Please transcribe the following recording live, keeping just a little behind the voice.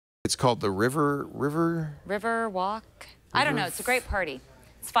It's called the River Walk. I don't know. It's a great party.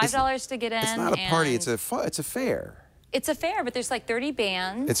 It's $5 to get in. It's not a party. It's a fair. It's a fair, but there's like 30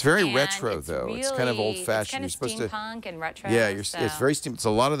 bands. It's very retro, though. Really, it's kind of old-fashioned. It's kind of steampunk and retro. Yeah, it's very steampunk. It's a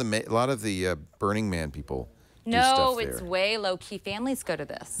lot of the Burning Man people. No, it's way low-key. Families go to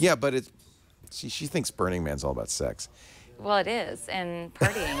this. Yeah, but she thinks Burning Man's all about sex. Well, it is, and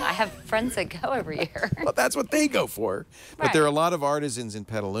partying. I have friends that go every year. Well, that's what they go for. But Right. there are a lot of artisans in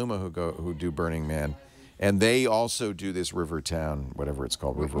Petaluma who do Burning Man, and they also do this Rivertown, whatever it's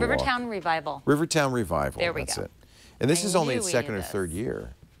called, Rivertown Revival. Rivertown Revival. There we that's go. It. And this is only its second or third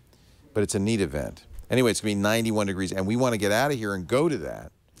year, but it's a neat event. Anyway, it's going to be 91 degrees, and we want to get out of here and go to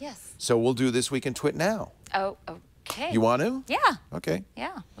that. Yes. So we'll do This Week in TWiT now. Oh, okay. You want to? Yeah. Okay.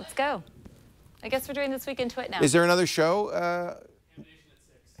 Yeah, let's go. I guess we're doing This Week in TWiT now. Is there another show?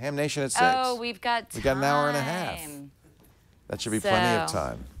 Ham Nation at 6. Oh, we've got time. We got an hour and a half. That should be plenty of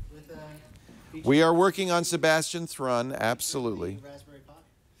time. We are working on Sebastian Thrun, absolutely.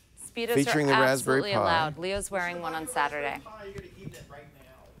 Speedos featuring are the absolutely Raspberry Pi. allowed. Leo's wearing one on Saturday.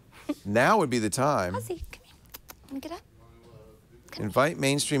 Now would be the time. Ozzy, come here. Let me get up. Invite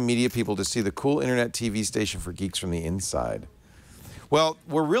mainstream media people to see the cool internet TV station for geeks from the inside. Well,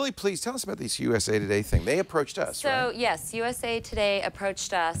 we're really pleased. Tell us about this USA Today thing. They approached us, right? So, yes, USA Today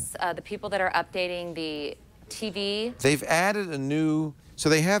approached us, the people that are updating the TV. They've added a new, so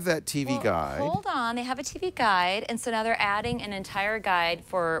they have that TV guide. Hold on, they have a TV guide, and so now they're adding an entire guide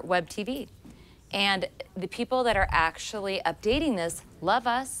for web TV. And the people that are actually updating this love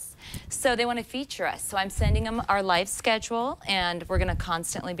us, so they want to feature us. So I'm sending them our live schedule, and we're going to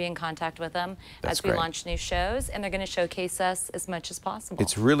constantly be in contact with them as we launch new shows, and they're going to showcase us as much as possible.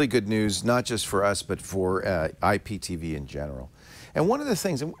 It's really good news, not just for us, but for IPTV in general. And one of the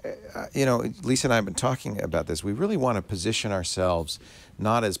things, you know, Lisa and I have been talking about this, we really want to position ourselves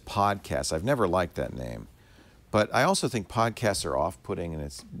not as podcasts. I've never liked that name. But I also think podcasts are off-putting,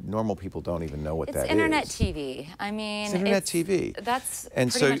 and normal people don't even know what that is. It's internet TV. I mean, it's internet TV. That's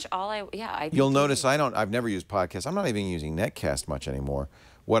and pretty much all you'll notice I've never used podcasts. I'm not even using Netcast much anymore.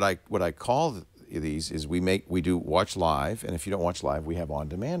 What I call these is we do watch live, and if you don't watch live, we have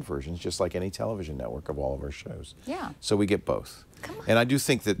on-demand versions, just like any television network of all of our shows. Yeah. So we get both. Come on. And I do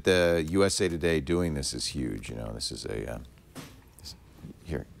think that the USA Today doing this is huge. You know, this is a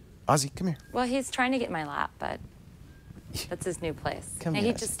here. Ozzy, come here. Well, he's trying to get in my lap, but that's his new place. Come and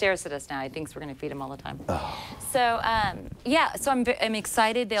here. he just stares at us now. He thinks we're going to feed him all the time. Oh. So, yeah, so I'm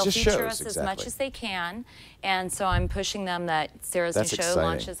excited. They'll Just feature shows, us as exactly. much as they can. And so I'm pushing them that Sarah's new show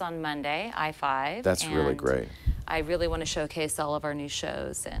launches on Monday, I-5. That's really great. I really want to showcase all of our new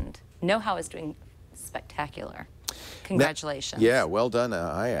shows, and Know How is doing spectacular. Congratulations. Yeah, well done,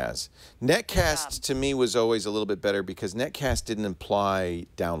 IAS. Netcast, to me, was always a little bit better because Netcast didn't imply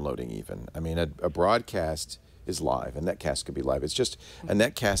downloading even. I mean, a broadcast is live, and Netcast could be live. It's just, a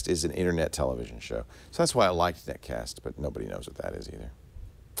Netcast is an internet television show. So that's why I liked Netcast, but nobody knows what that is either.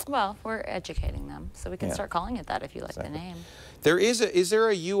 Well, we're educating them, so we can start calling it that if you like the name. Is there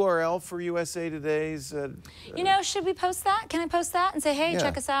a URL for USA Today's? You know, should we post that? Can I post that and say, hey,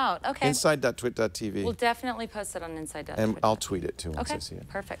 check us out? Okay. Inside.twit.tv. We'll definitely post it on inside.twit. And I'll tweet it too once I see it.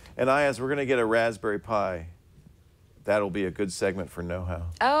 Perfect. And Ayaz, we're going to get a Raspberry Pi. That'll be a good segment for Know How.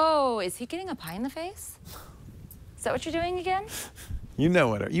 Oh, is he getting a pie in the face? Is that what you're doing again? You know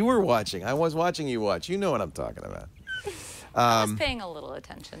what? You were watching. I was watching you watch. You know what I'm talking about. I was paying a little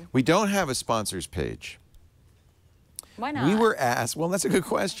attention. We don't have a sponsors page. Why not? We were asked, well, that's a good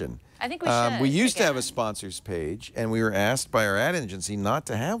question. I think we should. We used to have a sponsors page, and we were asked by our ad agency not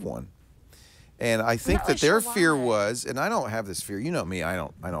to have one. And I think that their fear was, and I don't have this fear, you know me, I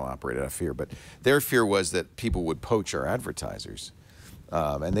don't operate out of fear, but their fear was that people would poach our advertisers.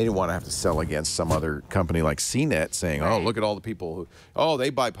 And they didn't want to have to sell against some other company like CNET saying, oh, look at all the people who, oh, they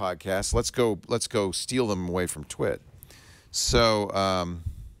buy podcasts, let's go steal them away from TWiT. So,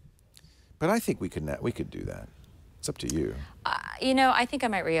 but I think we could do that. It's up to you. You know, I think I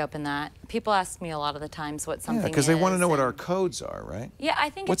might reopen that. People ask me a lot of the times what something is. Because they want to know what our codes are, right? Yeah, I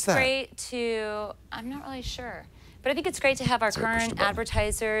think it's great to, I'm not really sure. But I think it's great to have our current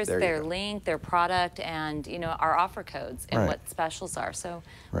advertisers, their link, their product, and, you know, our offer codes and what specials are. So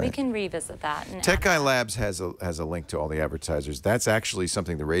we can revisit that. And Tech Guy Labs has a link to all the advertisers. That's actually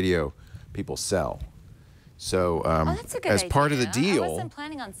something the radio people sell. So that's a good idea. Part of the deal, I wasn't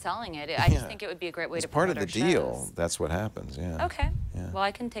planning on selling it. I just think it would be a great way to promote our shows. As part of the deal, that's what happens. Yeah. Okay. Yeah. Well,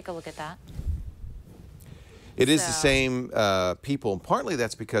 I can take a look at that. It is the same people, and partly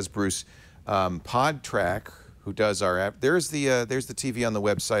that's because Bruce PodTrack, who does our app, there's the TV on the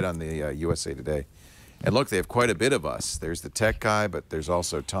website on the USA Today, And look, they have quite a bit of us. There's the tech guy, but there's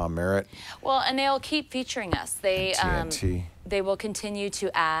also Tom Merritt. Well, and they'll keep featuring us. They they will continue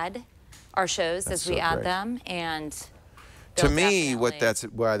to add our shows as we add them, and to me,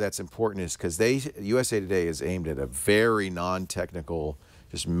 why that's important is because USA Today is aimed at a very non-technical,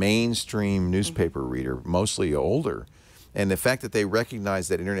 just mainstream newspaper reader, mostly older, and the fact that they recognize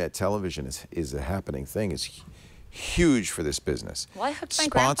that internet television is a happening thing is huge for this business. Well, I hooked my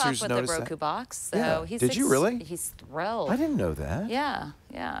grandpa up with the Roku box, so he's Did you really? He's thrilled. I didn't know that. Yeah,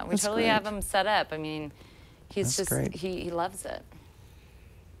 yeah. We totally have him set up. I mean, he's he loves it.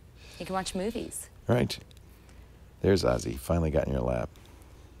 He can watch movies. Right. There's Ozzy. Finally got in your lap.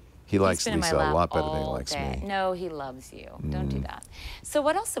 He likes Lisa a lot better than he likes me. No, he loves you. Don't do that. So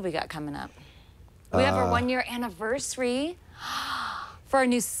what else have we got coming up? We have our 1-year anniversary for our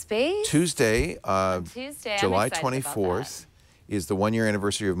new space. Tuesday, July 24th, is the 1-year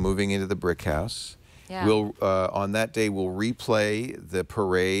anniversary of moving into the brick house. Yeah. On that day, we'll replay the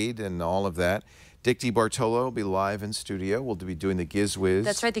parade and all of that. Dick DiBartolo will be live in studio. We'll be doing the Giz Wiz.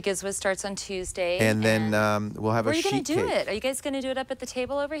 That's right. The Giz Wiz starts on Tuesday. And then we'll have a sheet cake. Where are you going to do it? Are you guys going to do it up at the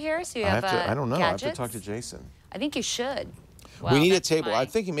table over here? So you have I don't know. Gadgets? I have to talk to Jason. I think you should. Well, we need a table. I'm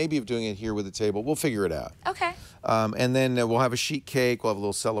thinking maybe of doing it here with a table. We'll figure it out. Okay. And then we'll have a sheet cake. We'll have a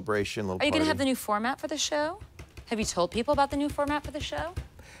little celebration, Are you going to have the new format for the show? Have you told people about the new format for the show?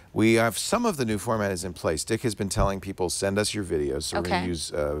 We have some of the new format is in place. Dick has been telling people, send us your videos. So we're going to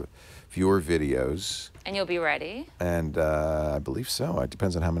use viewer videos. And you'll be ready? And I believe so. It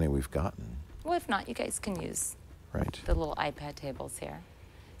depends on how many we've gotten. Well, if not, you guys can use the little iPad tables here.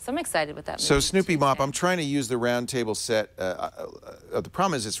 So I'm excited with that. So Snoopy Mop, I'm trying to use the round table set. The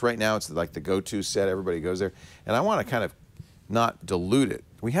problem is it's right now it's like the go-to set. Everybody goes there. And I want to kind of not dilute it.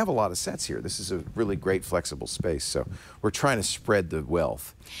 We have a lot of sets here. This is a really great flexible space. So we're trying to spread the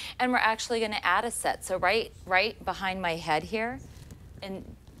wealth. And we're actually going to add a set. So right behind my head here, and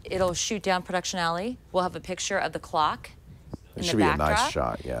it'll shoot down Production Alley. We'll have a picture of the clock in the backdrop. It should be a nice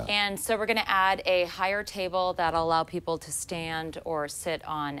shot, yeah. And so we're going to add a higher table that'll allow people to stand or sit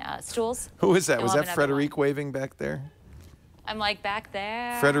on stools. Who is that? Was that Frederique waving back there? I'm like back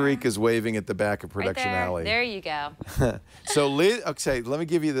there. Frederique is waving at the back of Production Alley. There you go. So Liz, okay, let me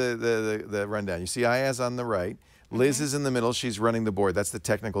give you the rundown. You see Ayaz on the right. Liz is in the middle. She's running the board. That's the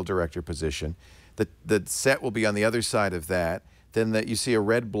technical director position. The set will be on the other side of that. Then you see a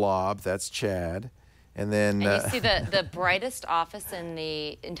red blob. That's Chad. And then you see the brightest office in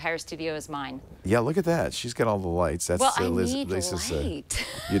the entire studio is mine. Yeah, look at that. She's got all the lights. That's I need Lisa's, light.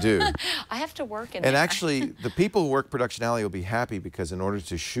 You do. I have to work in there. And actually, the people who work Production Alley will be happy because in order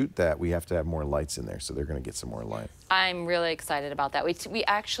to shoot that, we have to have more lights in there. So they're going to get some more light. I'm really excited about that. We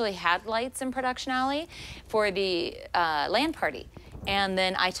actually had lights in Production Alley for the LAN party. And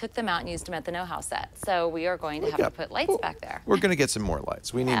then I took them out and used them at the No House set. So we are going to have to put lights back there. We're going to get some more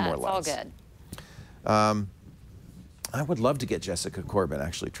lights. We need more lights. It's all good. I would love to get Jessica Corbin,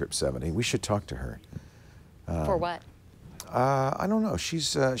 actually, Trip 70. We should talk to her. For what? I don't know. She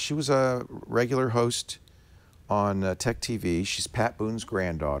was a regular host on Tech TV. She's Pat Boone's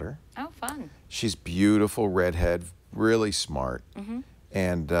granddaughter. Oh, fun. She's beautiful, redhead, really smart.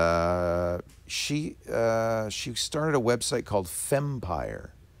 And she started a website called Fempire.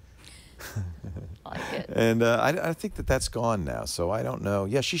 I like it. And I think that's gone now, so I don't know.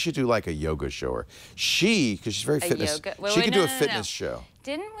 Yeah, she should do like a yoga show. Or because she's very fitness. She could do a fitness show.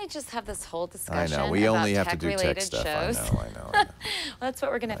 Didn't we just have this whole discussion I know. We only have to do tech shows? stuff. I know. Well, that's what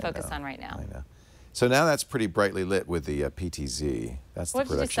we're going to focus on right now. I know. So now that's pretty brightly lit with the PTZ. That's the Production Alley.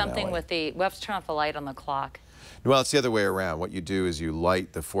 We'll have to do something with we'll have to turn off the light on the clock. Well, it's the other way around. What you do is you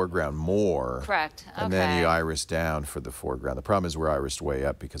light the foreground more. Correct. And then you iris down for the foreground. The problem is we're irised way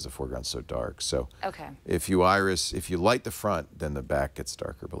up because the foreground's so dark. So if you light the front, then the back gets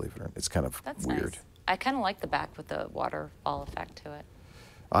darker, believe it or not. It's kind of weird. Nice. I kind of like the back with the waterfall effect to it.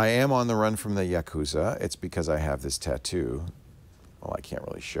 I am on the run from the Yakuza. It's because I have this tattoo. Well, I can't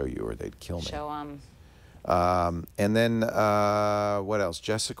really show you or they'd kill me. Show them. And then what else?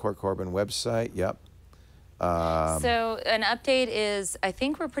 Jessica Corbin website. Yep. So an update is, I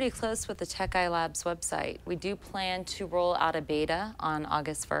think we're pretty close with the Tech Eye Labs website. We do plan to roll out a beta on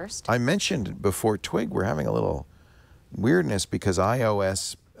August 1st. I mentioned before Twig, we're having a little weirdness because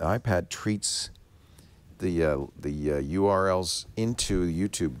iPad treats the URLs into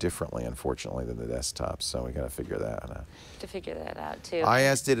YouTube differently, unfortunately, than the desktop. So we got to figure that out. To figure that out too.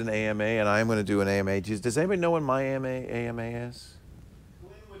 IS did an AMA, and I'm going to do an AMA. Does anybody know what my AMA is?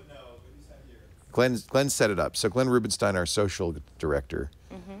 Glenn set it up. So Glenn Rubenstein, our social director.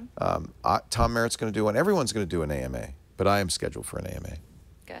 Tom Merritt's going to do one. Everyone's going to do an AMA, but I am scheduled for an AMA.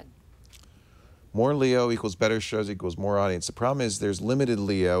 Good. More Leo equals better shows equals more audience. The problem is there's limited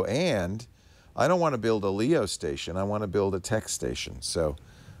Leo, and I don't want to build a Leo station. I want to build a tech station. So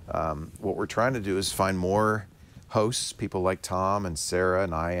what we're trying to do is find more hosts, people like Tom and Sarah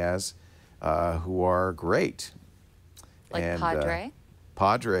and Ayaz, who are great. Like and, Padre?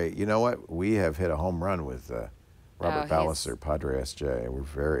 Padre, you know what? We have hit a home run with Robert Ballister, Padre SJ. We're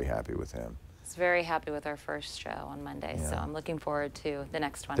very happy with him. He's very happy with our first show on Monday, so I'm looking forward to the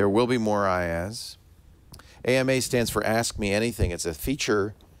next one. There will be more Ayaz. AMA stands for Ask Me Anything. It's a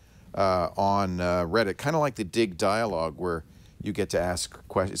feature on Reddit, kind of like the Dig dialogue, where you get to ask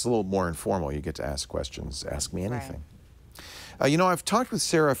questions. It's a little more informal. You get to ask questions. Ask me anything. Right. You know, I've talked with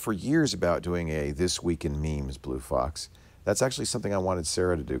Sarah for years about doing a This Week in Memes, Blue Fox. That's actually something I wanted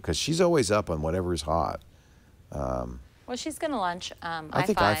Sarah to do, because she's always up on whatever's hot. Well, she's going to launch I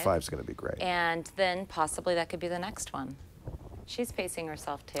think I5 is going to be great. And then possibly that could be the next one. She's pacing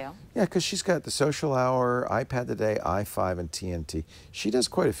herself, too. Yeah, because she's got the Social Hour, iPad Today, i5, and TNT. She does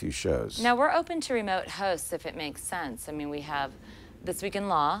quite a few shows. Now, we're open to remote hosts if it makes sense. I mean, we have This Week in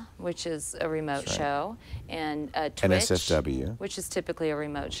Law, which is a remote show, and TWiT, NSFW, which is typically a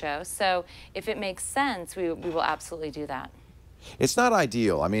remote show. So if it makes sense, we will absolutely do that. It's not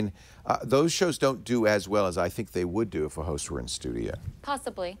ideal. I mean, those shows don't do as well as I think they would do if a host were in studio.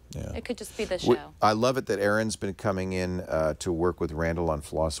 Possibly. Yeah. It could just be the show. I love it that Erin's been coming in to work with Randall on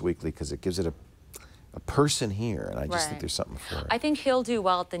Floss Weekly, because it gives it a person here, and I just think there's something for it. I think he'll do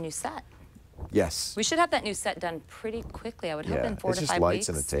well at the new set. Yes. We should have that new set done pretty quickly. I would hope in 4 to 5 weeks. It's just lights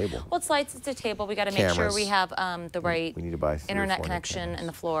and a table. Well, it's lights, it's a table. We got to make sure we have the right we need to buy internet connection and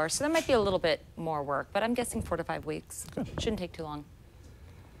the floor. So there might be a little bit more work, but I'm guessing 4 to 5 weeks. Good. Shouldn't take too long.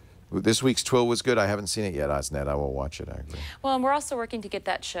 This week's TWiT was good. I haven't seen it yet, Osnet. I will watch it, I agree. Well, and we're also working to get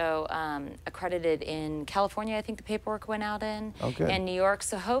that show accredited in California. I think the paperwork went out in. And New York.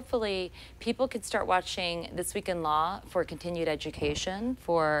 So hopefully people could start watching This Week in Law for continued education,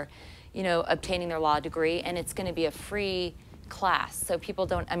 for, you know, obtaining their law degree. And it's going to be a free class, so people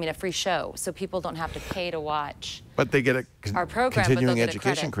don't, I mean, a free show, so people don't have to pay to watch. But they get our program, continuing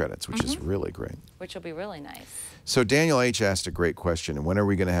education credits, which is really great. Which will be really nice. So Daniel H. asked a great question, when are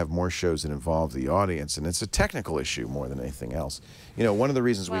we going to have more shows that involve the audience? And it's a technical issue more than anything else. You know, one of the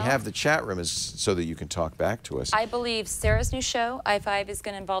reasons we have the chat room is so that you can talk back to us. I believe Sarah's new show, i5, is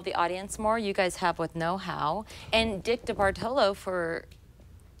going to involve the audience more. You guys have with know-how. And Dick DeBartolo for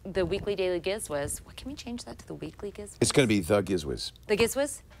the Weekly Daily Gizwiz. What, can we change that to the Weekly Gizwiz? It's going to be the Gizwiz. The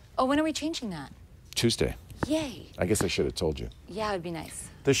Gizwiz? Oh, when are we changing that? Tuesday. Yay. I guess I should have told you. Yeah, it would be nice.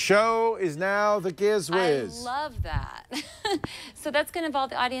 The show is now the Gizwiz. I love that. So that's going to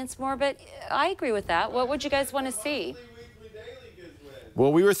involve the audience more, but I agree with that. What would you guys want to see?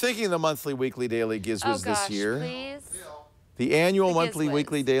 Well, we were thinking the monthly, weekly, daily Gizwiz this year. Please. The annual, monthly,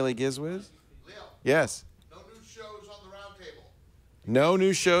 weekly, daily Gizwiz? Yes. No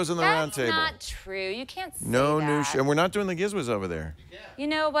new shows on the round table. That's not true. You can't say no that. new show. And we're not doing the Gizwiz over there. You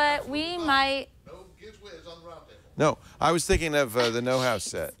know what? We might. No Gizwiz on the round table. No, I was thinking of the No House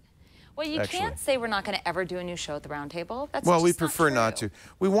set. Well, you can't say we're not going to ever do a new show at the round table. That's well, just we prefer not to.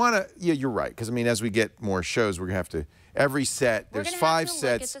 We want to. Yeah, you're right. Because I mean, as we get more shows, we're gonna have to. Every set, there's 5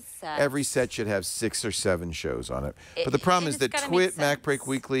 sets. Every set should have 6 or 7 shows on it. But the problem is that TWiT, MacBreak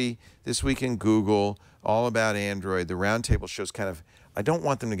Weekly, This Week in Google, All About Android, the roundtable shows kind of. I don't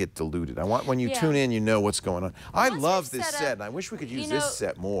want them to get diluted. I want when you tune in, you know what's going on. I love this set, and I wish we could use this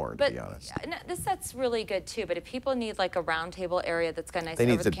set more, to be honest. No, this set's really good, too. But if people need, like, a roundtable area that's got a nice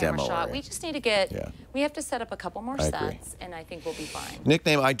need over the camera demo shot, area. we just need to get, we have to set up a couple more sets, and I think we'll be fine.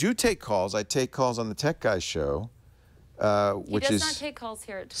 Nickname, I do take calls. I take calls on the Tech Guys show, which he is does not take calls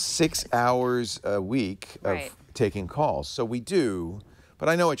here at 6 hours a week of taking calls. So we do, but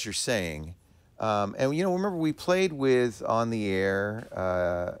I know what you're saying. And, you know, remember we played with on the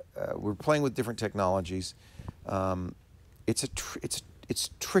air. We're playing with different technologies. It's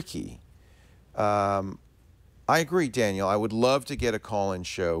tricky. I agree, Daniel. I would love to get a call-in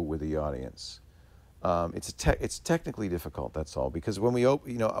show with the audience. It's technically difficult. That's all. Because when we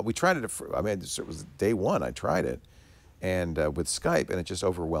we tried it. I mean, it was day one. I tried it, and with Skype, and it just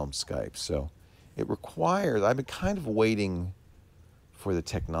overwhelmed Skype. So it requires. I've been kind of waiting for the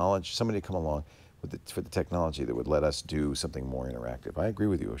technology, somebody to come along for the technology that would let us do something more interactive. I agree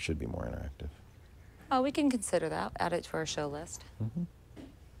with you, it should be more interactive. Oh, we can consider that, add it to our show list.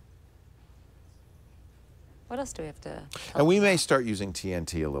 What else do we have to And we may start using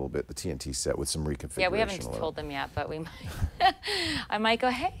TNT a little bit, the TNT set with some reconfiguration. Yeah, we haven't told them yet, but we might. I might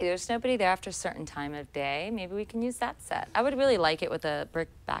go, hey, there's nobody there after a certain time of day. Maybe we can use that set. I would really like it with a brick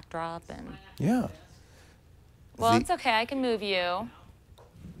backdrop. And. Yeah. Well, it's okay, I can move you.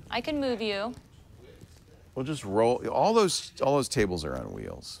 I can move you. We'll just roll. All those tables are on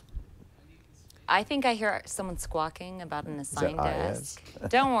wheels. I think I hear someone squawking about an assigned IS? desk.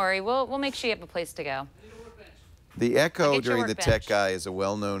 Don't worry, we'll make sure you have a place to go. The echo get your during the workbench. tech guy is a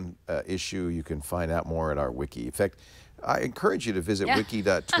well-known issue. You can find out more at our wiki. In fact, I encourage you to visit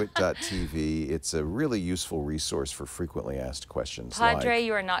wiki.twit.tv. It's a really useful resource for frequently asked questions. Padre,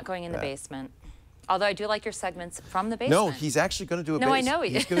 you are not going in the basement. Although I do like your segments from the basement. No, he's actually going to do a No, I know he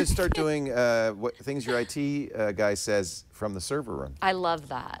He's going to start doing what things your IT guy says from the server room. I love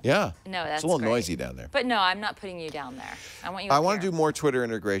that. Yeah. No, that's It's a little great. noisy down there. But no, I'm not putting you down there. I want you I up want to here. do more Twitter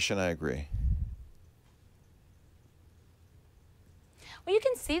integration. I agree. Well, you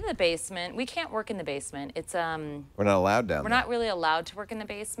can see the basement. We can't work in the basement. It's We're not allowed down we're there. not really allowed to work in the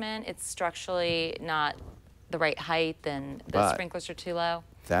basement. It's structurally not the right height, and the But sprinklers are too low.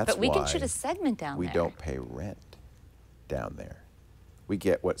 That's but we can why shoot a segment down we there. don't pay rent down there. We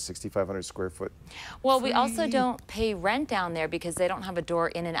get, what, 6,500 square foot? Well, we also don't pay rent down there because they don't have a door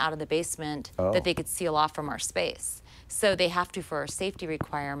in and out of the basement that they could seal off from our space. So they have to, for our safety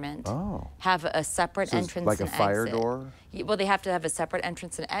requirement, have a separate So it's entrance like and a fire exit. door? Well, they have to have a separate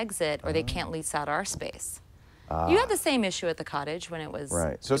entrance and exit, or they can't lease out our space. You had the same issue at the cottage when it was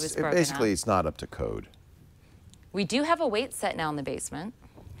Right. So it was broken basically, up. it's not up to code. We do have a weight set now in the basement.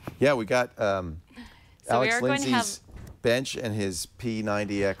 Yeah, we got So we Alex are going to have Lindsay's bench and his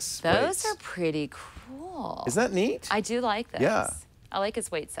P90X those weights. are pretty cool. Isn't that neat? I do like those. Yeah. I like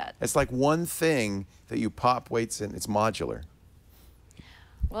his weight set. It's like one thing that you pop weights in. It's modular.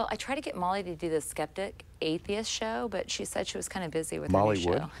 Well, I tried to get Molly to do the Skeptic Atheist show, but she said she was kind of busy with Molly her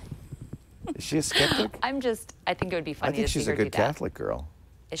new Wood? show. Is she a skeptic? I think it would be funny I think to see she's her a good do that. Catholic girl.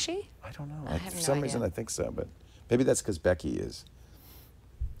 Is she? I don't know. I have For no some reason, idea. I think so, but maybe that's because Becky is.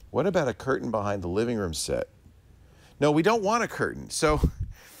 What about a curtain behind the living room set? No, we don't want a curtain. So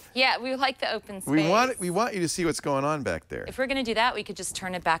Yeah, we like the open space. we want you to see what's going on back there. If we're going to do that, we could just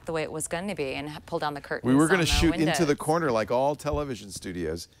turn it back the way it was going to be and pull down the curtains. We were going on to the shoot into the windows. corner like all television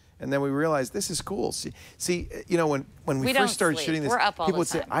studios, and then we realized this is cool. See, you know, when we We don't first started sleep. shooting this, We're up all people the would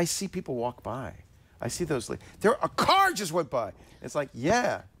say, time. "I see people walk by. I see those. A car just went by." It's like,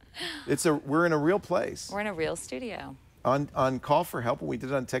 yeah, we're in a real place. We're in a real studio. On Call for Help, when we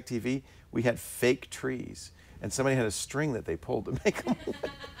did it on Tech TV, we had fake trees, and somebody had a string that they pulled to make them.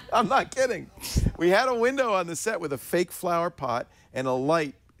 I'm not kidding. We had a window on the set with a fake flower pot and a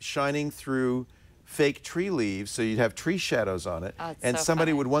light shining through fake tree leaves, so you'd have tree shadows on it, Oh, it's and so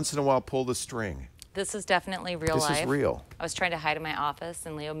somebody funny. would once in a while pull the string. This is definitely real This life. is real. I was trying to hide in my office,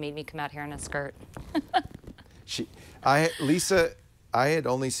 and Leo made me come out here in a skirt. I had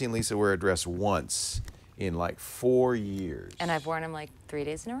only seen Lisa wear a dress once in like 4 years. And I've worn them like 3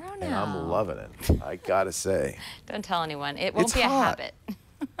 days in a row now. And I'm loving it, I gotta say. Don't tell anyone. It won't It's be hot. a habit.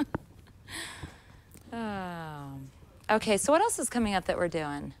 Oh. Okay, so what else is coming up that we're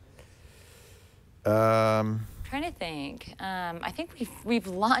doing? Trying to think. I think we've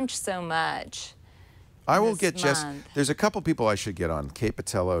launched so much. I will this get Jess. month. There's a couple people I should get on. Kate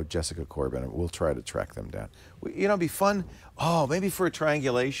Patello, Jessica Corbin. We'll try to track them down. You know, it'd be fun. Oh, maybe for a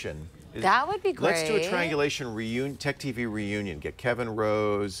triangulation. That would be Let's do a great. triangulation reunion, Tech TV reunion. Get Kevin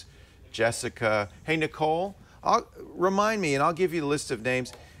Rose, Jessica. Hey, Nicole, remind me, and I'll give you the list of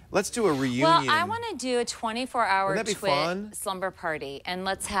names. Let's do a reunion. Well, I want to do a 24-hour Wouldn't that be TWiT fun? slumber party, and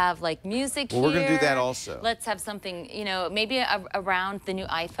let's have like music Well, we're gonna do here. that also. Let's have something, you know, maybe around the new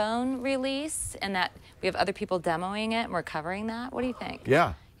iPhone release, and that we have other people demoing it, and we're covering that. What do you think?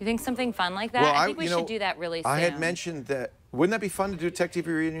 Yeah. You think something fun like that? Well, I think we you should know, do that really soon. I had mentioned that. Wouldn't that be fun to do a Tech TV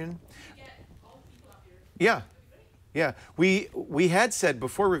reunion? Yeah. Yeah. We had said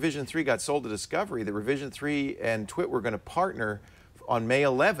before Revision 3 got sold to Discovery that Revision 3 and TWiT were going to partner on May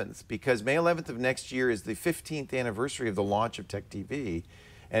 11th, because May 11th of next year is the 15th anniversary of the launch of Tech TV,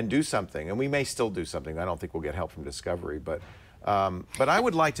 and do something. And we may still do something. I don't think we'll get help from Discovery, but I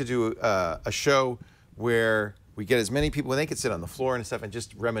would like to do a show where we get as many people, when they could sit on the floor and stuff and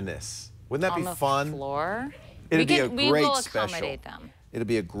just reminisce. Wouldn't that on be the fun? floor. It'd be a we great will special. accommodate them. It'll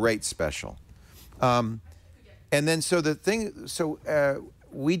be a great special. And then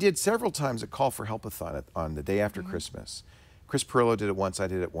we did several times a Call for Help-a-thon on the day after Christmas. Chris Perillo did it once, I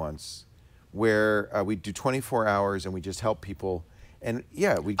did it once, where we do 24 hours and we just help people. And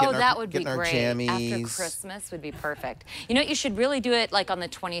yeah, we get that would be our great. jammies. After Christmas would be perfect. You know, you should really do it like on the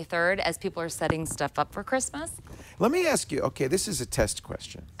 23rd as people are setting stuff up for Christmas. Let me ask you, okay, this is a test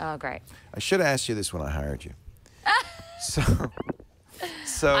question. Oh, great. I should have asked you this when I hired you. So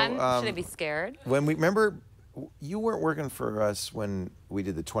Should I be scared? when we remember you weren't working for us when we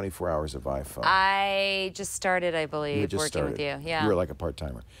did the 24 hours of iPhone. I just started, I You believe, had just working started. with you. Yeah. You were like a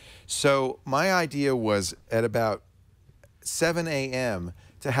part-timer. So my idea was at about 7 a.m.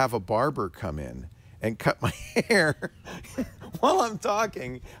 to have a barber come in and cut my hair while I'm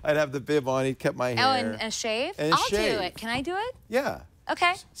talking. I'd have the bib on, he'd cut my hair. Oh, and a shave? And I'll shave. do it. Can I do it? Yeah.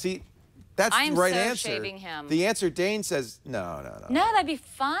 Okay. See, that's I'm the right so answer. shaving him. The answer, Dane says, no. No, that'd be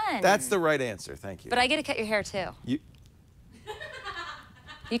fun. That's the right answer. Thank you. But I get to cut your hair too. You,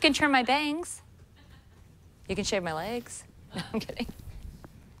 You can trim my bangs. You can shave my legs. No, I'm kidding.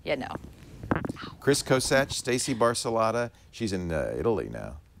 Yeah, no. Chris Kosach, Stacy Barcelata. She's in Italy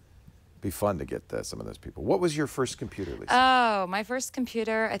now. Be fun to get some of those people. What was your first computer, Lisa? Oh, my first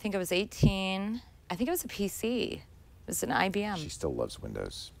computer, I think I was 18. I think it was a PC. It was an IBM. She still loves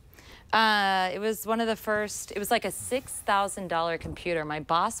Windows. It was one of the first, it was like a $6,000 computer. My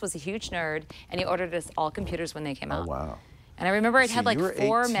boss was a huge nerd, and he ordered us all computers when they came out. Oh, wow. And I remember it See, had like you were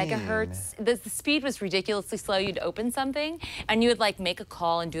 4 18. megahertz. The speed was ridiculously slow. You'd open something, and you would like make a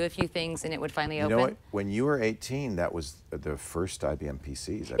call and do a few things, and it would finally open. You know what? When you were 18, that was the first IBM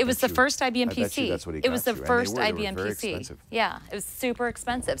PCs. It was the first IBM PC. I bet you that's what he It was got the you. first And they were IBM very PC. expensive. Yeah, it was super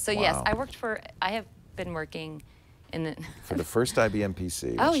expensive. So yes, Wow. I have been working in the. For the first IBM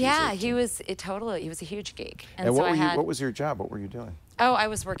PC. Oh when she was yeah, 18. he was he was a huge geek. And so what was your job? What were you doing? Oh, I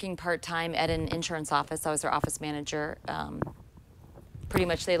was working part-time at an insurance office. I was their office manager. Pretty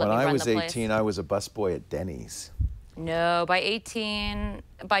much they let When me I run was the place. 18, I was a busboy at Denny's. No, by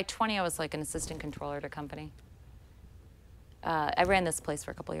 20, I was like an assistant controller at a company. I ran this place for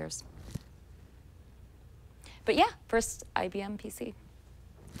a couple of years. But yeah, first IBM PC.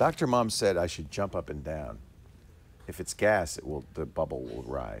 Dr. Mom said I should jump up and down. If it's gas, the bubble will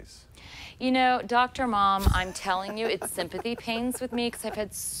rise. You know, Dr. Mom, I'm telling you, it's sympathy pains with me because I've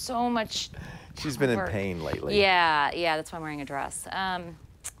had so much. She's been in work. pain lately. Yeah, that's why I'm wearing a dress.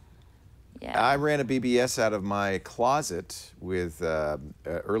 Yeah. I ran a BBS out of my closet with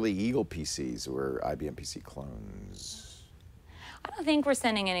early Eagle PCs, or IBM PC clones. I don't think we're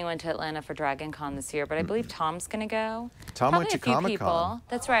sending anyone to Atlanta for Dragon Con this year, but I believe Tom's going to go. Tom went to Probably a few Comic-Con. people.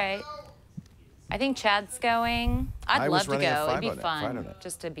 That's right. I think Chad's going. I I'd was love to running a go. It'd be Fido-Net, fun Fido-Net.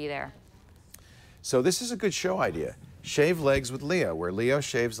 just to be there. So this is a good show idea. Shave Legs with Leo, where Leo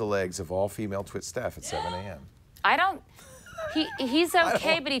shaves the legs of all female TWiT staff at 7 a.m. I don't. He's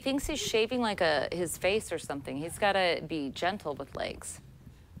okay, but he thinks he's shaving like his face or something. He's got to be gentle with legs.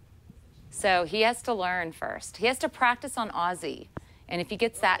 So he has to learn first. He has to practice on Aussie, and if he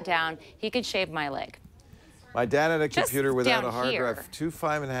gets that down, he can shave my leg. My dad had a Just computer without a down hard here. drive, 2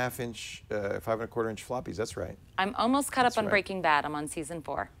 5.25-inch, 5.25-inch floppies. That's right. I'm almost caught That's up on right. Breaking Bad. I'm on season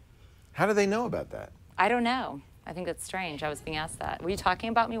 4. How do they know about that? I don't know. I think that's strange. I was being asked that. Were you talking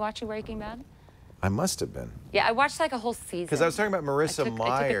about me watching Breaking Bad? I must have been. Yeah, I watched like a whole season. Because I was talking about Marissa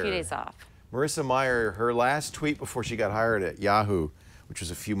Meyer. I took a few days off. Marissa Meyer, her last tweet before she got hired at Yahoo, which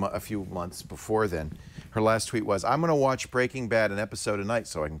was a few months before then, her last tweet was, "I'm going to watch Breaking Bad an episode a night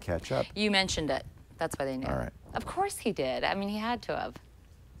so I can catch up." You mentioned it. That's why they knew. All right. Of course he did. I mean, he had to have.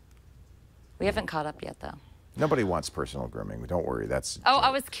 We haven't caught up yet, though. Nobody wants personal grooming. Don't worry. That's. Oh, I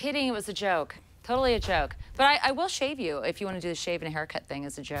was kidding. It was a joke. Totally a joke. But I will shave you if you want to do the shave and a haircut thing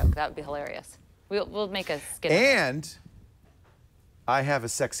as a joke. That would be hilarious. We'll make a skit. And I have a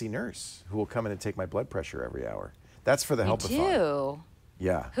sexy nurse who will come in and take my blood pressure every hour. That's for the You helpathon. do?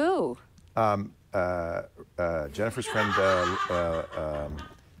 Yeah. Who? Jennifer's friend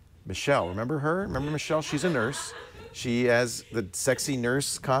Michelle. Remember her? Remember Michelle? She's a nurse. She has the sexy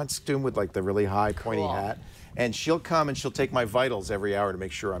nurse costume with like the really high pointy Cool. hat. And she'll come and she'll take my vitals every hour to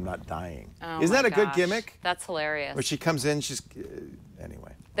make sure I'm not dying. Oh Isn't my that a good gosh. gimmick? That's hilarious. Where she comes in,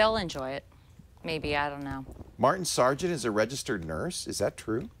 anyway. They'll enjoy it. Maybe, I don't know. Martin Sargent is a registered nurse. Is that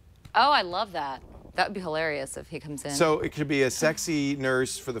true? Oh, I love that. That would be hilarious if he comes in. So it could be a sexy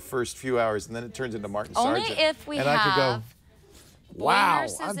nurse for the first few hours, and then it turns into Martin Only Sargent. if we and have I could go, boy wow,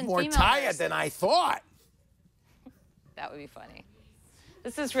 nurses I'm and more female tired nurses. than I thought. That would be funny.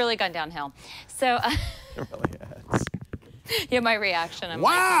 This has really gone downhill. So, It really has. yeah, my reaction. I'm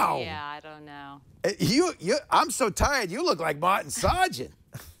Wow. Like, yeah, I don't know. I'm so tired. You look like Martin Sargent.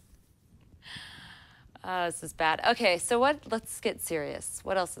 This is bad. Okay, so let's get serious.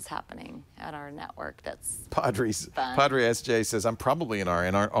 What else is happening at our network that's Padre fun? SJ says, I'm probably in RN.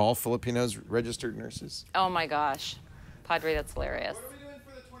 And aren't all Filipinos registered nurses? Oh my gosh. Padre, that's hilarious. What are we doing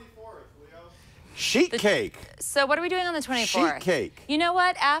for the 24th, Leo? Sheet cake. So what are we doing on the 24th? Sheet cake. You know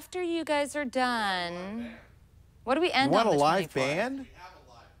what? After you guys are done, what do we end You want on a the live 24th? band? We have a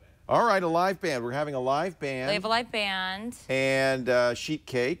live band. All right, a live band. We're having a live band. We have a live band. And sheet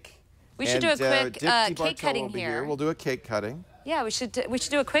cake. We should do a quick Dick DiBartolo cake cutting will be here. We'll do a cake cutting. Yeah, we should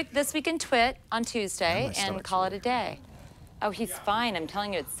do a quick This Week in TWiT on Tuesday and call it a day. Oh, he's fine. I'm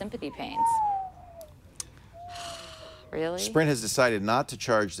telling you, it's sympathy pains. Really? Sprint has decided not to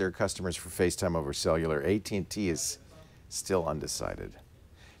charge their customers for FaceTime over cellular. AT&T is still undecided.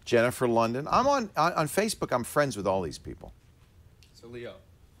 Jennifer London. I'm on Facebook. I'm friends with all these people. So Leo.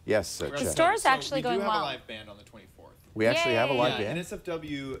 Yes, The Chet. store's actually going We do have well. a live band on the 24th. We actually have a live Yeah, band.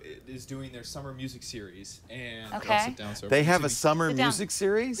 NSFW is doing their summer music series, and Okay. I'll sit down, so They have a everybody summer Sit down. music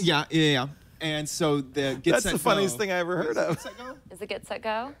series? Yeah. And so the Get That's Set the funniest Go- thing I ever heard of. Get Set Go? Is it Get Set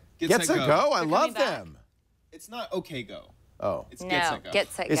Go? Get Set Go. I They're love coming back. them. It's not OK Go. Oh. It's No, Get Set Go.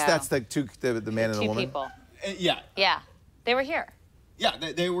 Get Set Go. That's the man and the two woman? people. Yeah. Yeah, they were here. Yeah,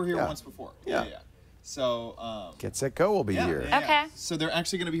 they were here Yeah. once before. Yeah. So, Get Set Go will be here. Okay. So they're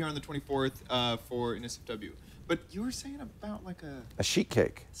actually going to be here on the 24th for NSFW. But you were saying about like a A sheet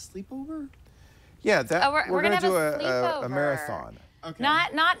cake. sleepover? Yeah, that Oh, we're gonna gonna do have a a sleepover. marathon. Okay.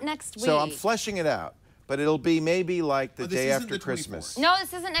 Not next week. So I'm fleshing it out, but it'll be maybe like the Oh, this day isn't after the Christmas. 24th. No,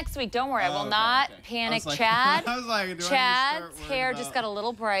 this isn't next week. Don't worry. I will okay, not okay. panic. I was like- Chad. I was like, do I need to Chad's start worrying hair just about- got a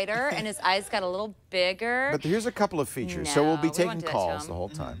little brighter and his eyes got a little bigger. But here's a couple of features. So we'll No, be we taking won't do that to calls him. the whole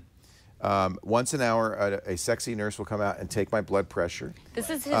time. Once an hour, a sexy nurse will come out and take my blood pressure. This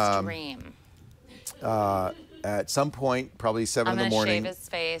is his dream. At some point, probably 7 I'm in the gonna morning, shave his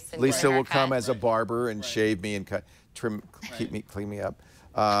face and Lisa get a will come haircut. as a barber and shave me and clean me up.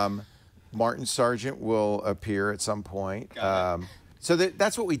 Martin Sargent will appear at some point. Got it. So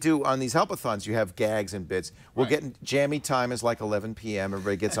that's what we do on these helpathons. You have gags and bits. We'll get jammy time is like 11 p.m.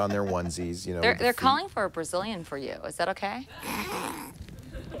 Everybody gets on their onesies. You know. with the They're feet. calling for a Brazilian for you. Is that okay?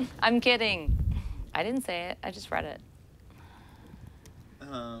 I'm kidding. I didn't say it. I just read it.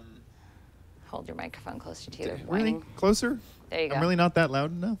 Hold your microphone closer to you. They're Really? whining. Closer? There you go. I'm really not that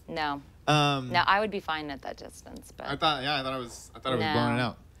loud enough. No. No, No, I would be fine at that distance, but I thought I was No. blowing it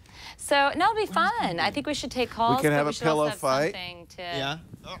out. so no, it'll be fun. I think we should take calls. can but have we a should also pillow have fight. something to- Yeah.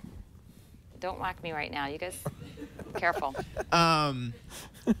 Don't whack me right now, you guys. Careful. I'm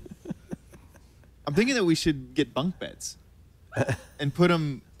thinking that we should get bunk beds and put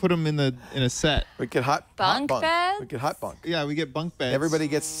them in a set. We get hot Bunk bunk. beds? We get hot bunk. Yeah, we get bunk beds. Everybody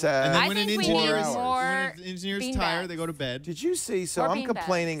gets. And then I when think an we engineer need is more when an engineer's bean tired, bags. they go to bed. Did you see? So Or I'm bean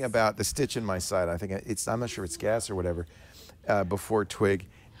complaining bags. about the stitch in my side. I think I'm not sure if it's gas or whatever. Before Twig,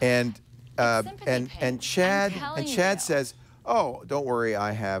 and sympathy pain. and Chad I'm telling you. says, "Oh, don't worry,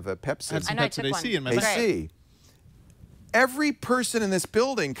 I have a Pepsi." Had some I know, I Pepsi took AC one. in my It's bag. great. AC. Every person in this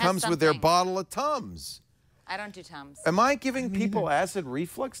building comes with their something. bottle of Tums. I don't do Tums. Am I giving people acid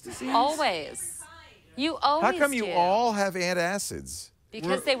reflux disease? Always. You always How come you do. all have antacids?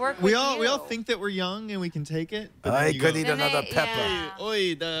 Because they work We with all you. we all think that we're young and we can take it. but I then you could go, eat Then another they- pepper. yeah.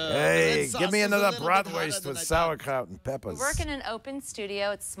 Oi, the Hey, red sauce give me is a another little bit hotter bratwurst than with I thought. sauerkraut and We peppers. work in an open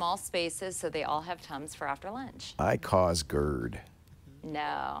studio. It's small spaces, so they all have Tums for after lunch. I cause GERD.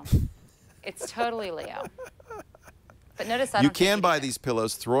 No. It's totally Leo. But notice I You don't take can it buy either. these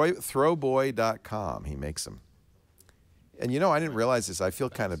pillows, throwboy.com. He makes them. And you know, I didn't realize this. I feel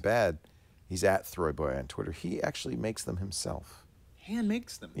kind of bad. He's at Throwboy on Twitter. He actually makes them himself. Hand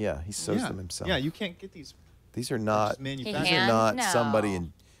makes them. Yeah, he sews yeah. them himself. Yeah, you can't get these. These are not. just manufactured. These He are hand- not no. somebody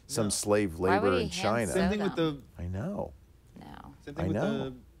in some No. slave Why would labor he in hand China. sew Same thing with the I know. No. same thing I with know.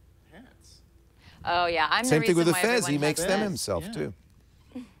 the hats. Oh, yeah. I'm Same the thing with the reason why Fez. He everyone makes has them Fez. himself Yeah. too.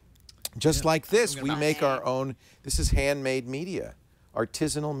 Just like this, I'm we gonna- make our own. This is handmade media,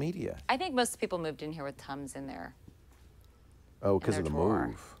 artisanal media. I think most people moved in here with Tums in there. Oh, because of their the drawer.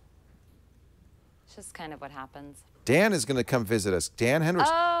 move. It's just kind of what happens. Dan is going to come visit us. Dan Hendricks.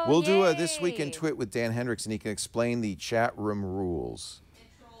 Oh, We'll do a This Week in yay. Twit with Dan Hendricks, and he can explain the chat room rules.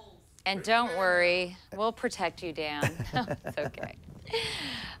 And don't worry, we'll protect you, Dan. It's okay.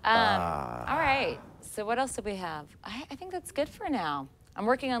 All right. So what else do we have? I think that's good for now. I'm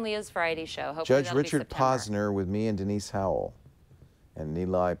working on Leo's variety show. Hopefully Judge that'll be Richard September. Posner with me and Denise Howell and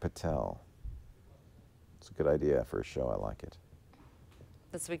Nilay Patel. It's a good idea for a show. I like it.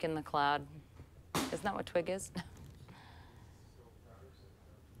 This Week in the Cloud. Isn't that what Twig is?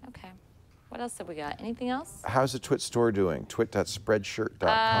 Okay. What else have we got? Anything else? How's the Twit store doing?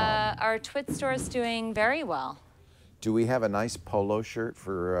 Twit.spreadshirt.com. Our TWiT store is doing very well. Do we have a nice polo shirt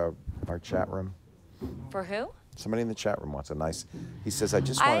for our chat room? For who? Somebody in the chat room wants a nice. He says, I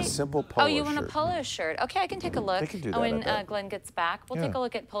just want a simple polo Oh, shirt. you want a polo shirt? Okay, I can take a look. They can do that, When I bet. Glenn gets back, we'll Yeah. take a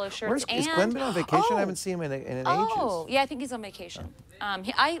look at polo shirts. Where's, and is Glenn been on vacation? Oh, I haven't seen him in ages. Oh, yeah, I think he's on vacation.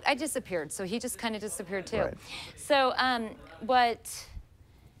 I disappeared, so he just kind of disappeared too. Right. So what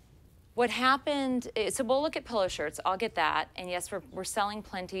What happened, so we'll look at pillow shirts, I'll get that, and yes, we're selling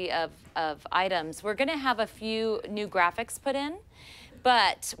plenty of items. We're gonna have a few new graphics put in,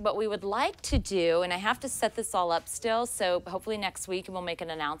 but what we would like to do, and I have to set this all up still, so hopefully next week we'll make an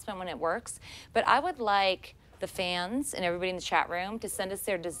announcement when it works, but I would like the fans and everybody in the chat room to send us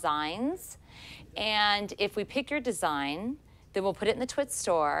their designs, and if we pick your design, then we'll put it in the TWiT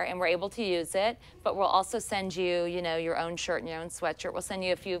store and we're able to use it, but we'll also send you, you know, your own shirt and your own sweatshirt. We'll send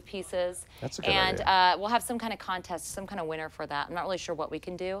you a few pieces. That's a good idea. idea. We'll have some kind of contest, some kind of winner for that. I'm not really sure what we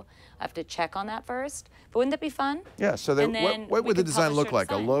can do. I have to check on that first. But wouldn't that be fun? Yeah, so what would the design look like?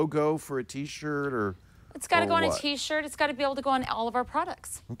 Design. A logo for a t-shirt or? It's got to go on what? a t-shirt. It's got to be able to go on all of our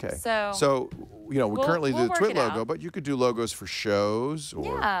products. Okay. So you know, we currently do the work TWiT it logo, out. but you could do logos for shows or,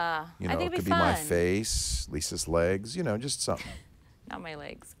 yeah, you know, I think it it'd could be be my fun. face, Lisa's legs, you know, just something. Not my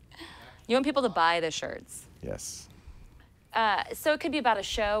legs. You want people to buy the shirts. Yes. So it could be about a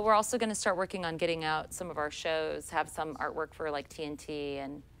show. We're also going to start working on getting out some of our shows, have some artwork for like TNT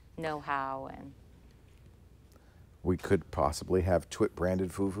and Know-How. And We could possibly have TWiT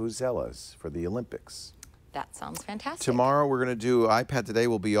branded Vuvuzelas for the Olympics. that sounds fantastic. Tomorrow we're going to do iPad Today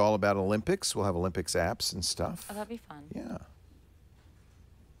will be all about Olympics. We'll have Olympics apps and stuff. Oh, that'd be fun. Yeah.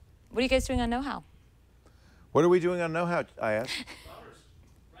 What are you guys doing on Know-How? What are we doing on Know-How, I asked?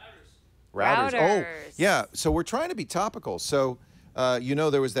 Routers. Oh, Routers. yeah. So we're trying to be topical. So, you know,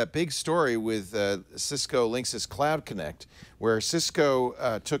 there was that big story with Cisco Linksys Cloud Connect, where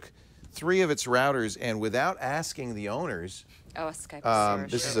Cisco took 3 of its routers and without asking the owners, Oh, a Skype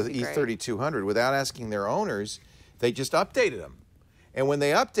this is an E3200, without asking their owners, they just updated them. And when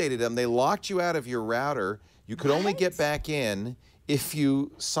they updated them, they locked you out of your router. You could only get back in if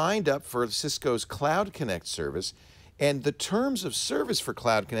you signed up for Cisco's Cloud Connect service. And the terms of service for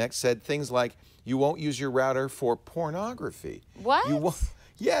Cloud Connect said things like, you won't use your router for pornography. What?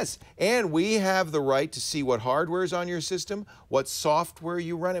 Yes, and we have the right to see what hardware is on your system, what software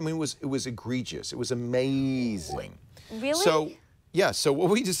you run. I mean, it was egregious. It was amazing. Really? So, yeah, so what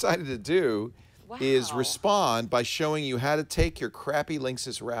we decided to do is Wow. respond by showing you how to take your crappy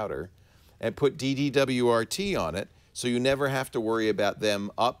Linksys router and put DDWRT on it, so you never have to worry about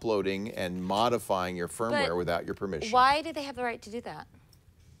them uploading and modifying your firmware But without your permission. Why do they have the right to do that?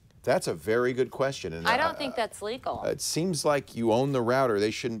 That's a very good question. And I don't think that's legal. it seems like you own the router. They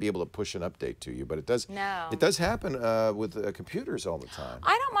shouldn't be able to push an update to you, but it does. No. It does happen with computers all the time.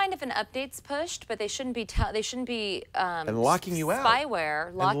 I don't mind if an update's pushed, but they shouldn't be And locking you out.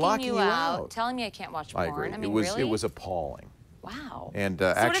 Spyware, locking you out, out. telling me I can't watch I porn. agree. I mean, it was appalling. Wow. And so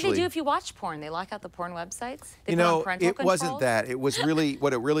actually, what do they do if you watch porn? They lock out the porn websites? They you put on know, parental it wasn't controls? that. It was really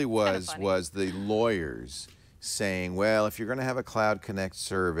what it really was funny. was the lawyers saying, well, if you're going to have a Cloud Connect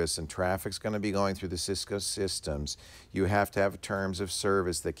service and traffic's going to be going through the Cisco systems, you have to have terms of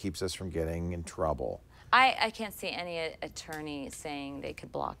service that keeps us from getting in trouble. I can't see any attorney saying they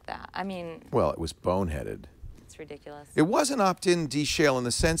could block that. I mean, Well, it was boneheaded. it's ridiculous. It was an opt-in D-shell in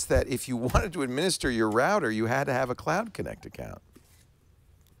the sense that if you wanted to administer your router, you had to have a Cloud Connect account.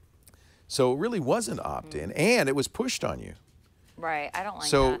 So it really wasn't opt-in, and it was pushed on you. Right, I don't like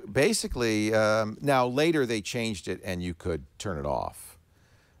So that. basically, now later they changed it and you could turn it off.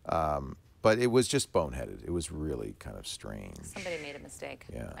 But it was just boneheaded. It was really kind of strange. Somebody made a mistake.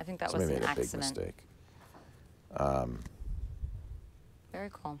 Yeah. I think that Somebody was an made a big accident. mistake. Very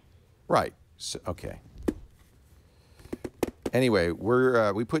cool. Right. So, okay. Anyway,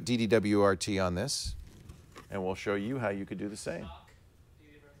 we put DDWRT on this, and we'll show you how you could do the same.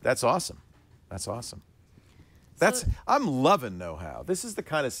 That's awesome. That's awesome. I'm loving Know-How. This is the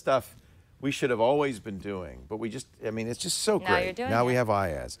kind of stuff we should have always been doing, but I mean, it's just so Now great. you're doing Now we it. have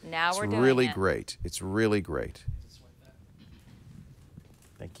IaaS. Now it's we're doing really it. great. It's really great.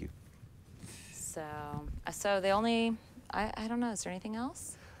 Thank you. So the only, I don't know, is there anything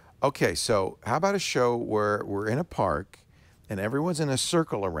else? Okay, so how about a show where we're in a park and everyone's in a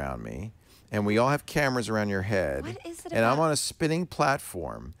circle around me and we all have cameras around your head. What is it and I'm about- on a spinning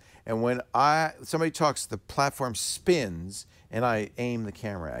platform, and when somebody talks, the platform spins and I aim the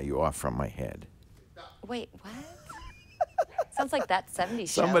camera at you off from my head. Wait, what? Sounds like that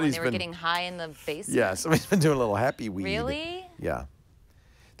 70s show when Somebody's they were been- getting high in the basement. Yeah, somebody's been doing a little happy weed. Really? Yeah.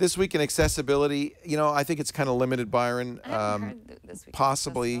 This week in accessibility, you know, I think it's kind of limited, Byron. I haven't heard this week's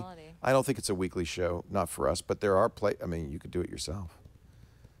Possibly. accessibility. I don't think it's a weekly show, not for us, but there are I mean, you could do it yourself.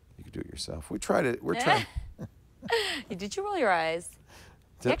 You could do it yourself. We tried it. We're trying. Did you roll your eyes?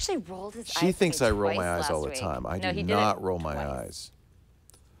 He Did- actually rolled his eyes. She at thinks me I roll twice my eyes last all the week. time. I No, do he did not it roll my twice.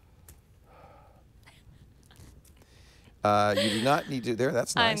 eyes. You do not need to.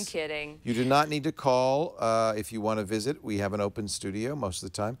 That's nice. I'm kidding. You do not need to call if you want to visit. We have an open studio most of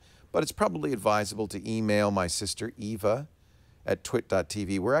the time. but it's probably advisable to email my sister Eva at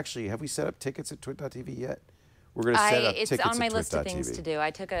TWiT.tv. We're actually, have we set up tickets at TWiT.tv yet? We're going to set up tickets at TWiT.tv. It's on my list of things to do.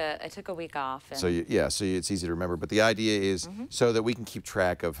 I took a week off. And so it's easy to remember. But the idea is so that we can keep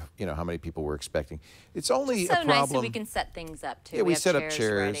track of how many people we're expecting. It's only so a problem. Nice that we can set things up too. Yeah, we have set up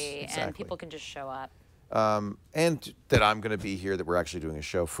chairs ready, exactly. and people can just show up. And that I'm going to be here. That we're actually doing a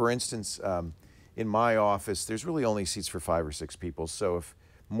show. For instance, in my office, there's really only seats for 5 or 6 people. So if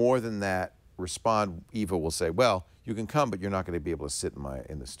more than that respond, Eva will say, well, you can come, but you're not going to be able to sit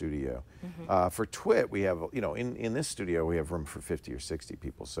in the studio. For TWiT, we have, in this studio, we have room for 50 or 60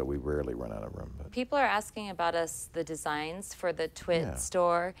 people, so we rarely run out of room. But. People are asking about the designs for the TWiT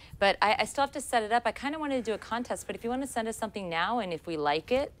store, but I still have to set it up. I kind of wanted to do a contest, but if you want to send us something now, and if we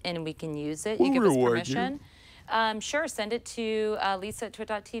like it and we can use it, you give us permission. Sure, send it to Lisa at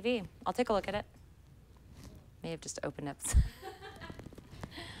TWiT.tv. I'll take a look at it. May have just opened up.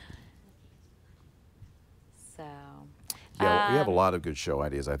 So. Yeah, we have a lot of good show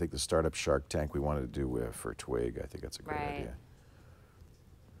ideas. I think the Startup Shark Tank we wanted to do for Twig. I think that's a great idea.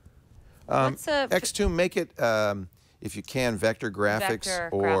 X2, make it, if you can, vector graphics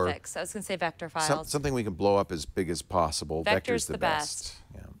graphics. I was going to say vector files. Something we can blow up as big as possible. Vector's the best.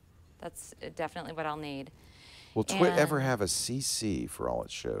 Yeah. That's definitely what I'll need. Will TWiT ever have a CC for all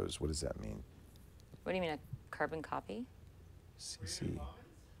its shows? What does that mean? What do you mean, a carbon copy? CC.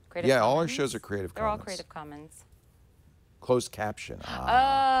 Creative yeah, Commons? all our shows are Creative Commons. They're all Creative Commons. Closed caption.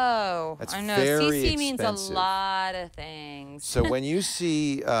 Oh, that's I know. very CC means expensive. a lot of things. So when you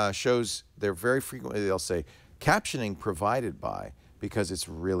see shows, they're very frequently, they'll say, captioning provided by, because it's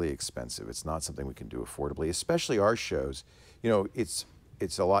really expensive. It's not something we can do affordably, especially our shows. It's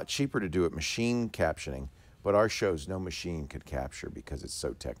a lot cheaper to do it machine captioning, but our shows, no machine could capture because it's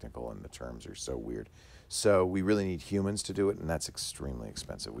so technical and the terms are so weird. So we really need humans to do it, and that's extremely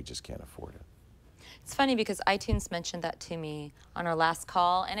expensive. We just can't afford it. It's funny because iTunes mentioned that to me on our last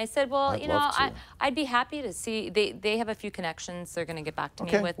call, and I said, well, I'd be happy to see. They have a few connections. They're going to get back to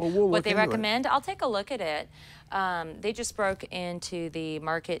me with what they recommend. I'll take a look at it. They just broke into the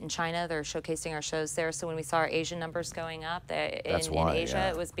market in China. They're showcasing our shows there. So when we saw our Asian numbers going up in Asia,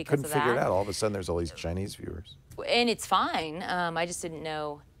 it was because of that. Couldn't figure it out. All of a sudden, there's all these Chinese viewers. And it's fine. I just didn't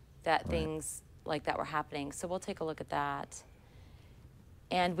know that things like that were happening. So we'll take a look at that.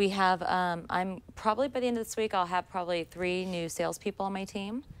 And we have, I'm probably by the end of this week, I'll have probably 3 new salespeople on my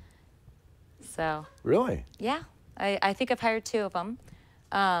team. So. Really? Yeah. I think I've hired 2 of them.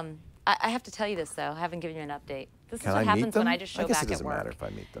 I have to tell you this, though. I haven't given you an update. This is what happens when I just show back at work. I guess it doesn't matter if I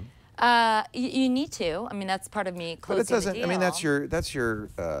meet them. You need to. I mean, that's part of me closing the deal. I mean, that's your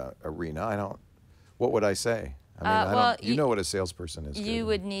arena. What would I say? I mean, you know what a salesperson is. You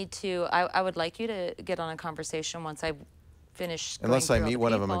would need to, I would like you to get on a conversation once I finish. Unless I meet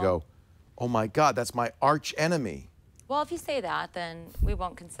one of them and go, oh my God, that's my arch enemy. Well, if you say that, then we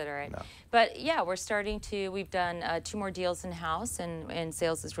won't consider it. No. But yeah, we've done 2 more deals in-house, and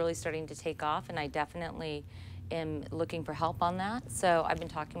sales is really starting to take off, and I definitely am looking for help on that. So I've been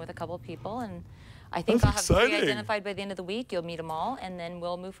talking with a couple of people, and I think I'll have 3 identified by the end of the week. You'll meet them all, and then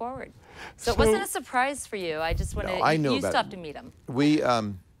we'll move forward. So it wasn't a surprise for you. I just wanted you still have to meet them. We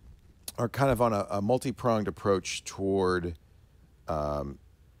are kind of on a multi-pronged approach toward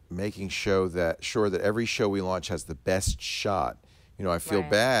making sure that every show we launch has the best shot. I feel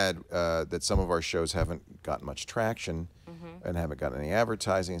bad that some of our shows haven't gotten much traction and haven't gotten any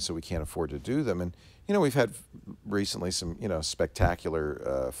advertising, so we can't afford to do them. And we've had recently some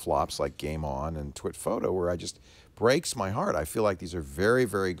spectacular flops like Game On and TWiT Photo, where I just breaks my heart. I feel like these are very,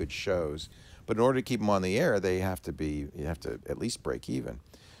 very good shows, but in order to keep them on the air, you have to at least break even.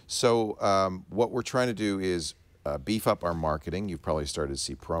 So what we're trying to do is beef up our marketing. You've probably started to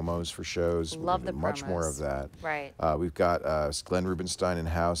see promos for shows. Love the promos. Much more of that. Right. We've got Glenn Rubenstein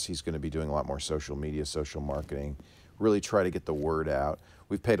in-house. He's going to be doing a lot more social media, social marketing, really try to get the word out.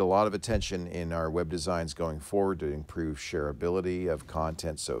 We've paid a lot of attention in our web designs going forward to improve shareability of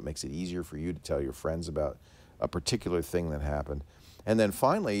content, so it makes it easier for you to tell your friends about a particular thing that happened. And then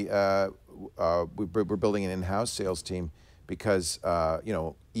finally, we're building an in-house sales team because,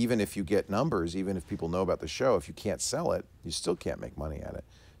 even if you get numbers, even if people know about the show, if you can't sell it, you still can't make money at it.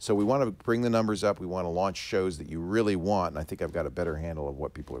 So we want to bring the numbers up. We want to launch shows that you really want, and I think I've got a better handle of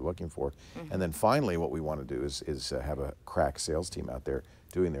what people are looking for. And then finally, what we want to do is have a crack sales team out there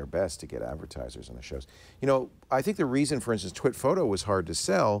doing their best to get advertisers on the shows. I think the reason, for instance, TWiT Photo was hard to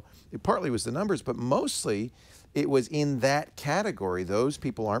sell, it partly was the numbers, but mostly it was in that category. Those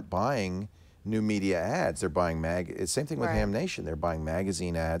people aren't buying new media ads. They're buying same thing with Right. Ham Nation. They're buying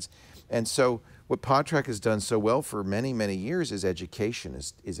magazine ads. And so what Podtrac has done so well for many, many years is education,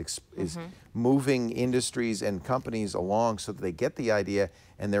 is moving industries and companies along so that they get the idea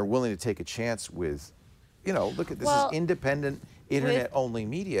and they're willing to take a chance with, you know, look at this is independent internet-only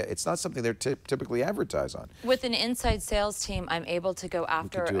media. It's not something they're typically advertised on. With an inside sales team, I'm able to go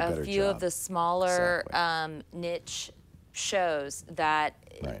after a few of the smaller niche shows that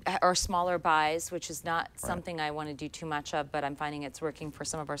are smaller buys, which is not something I want to do too much of, but I'm finding it's working for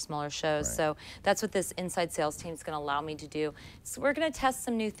some of our smaller shows. So that's what this inside sales team is going to allow me to do. So we're going to test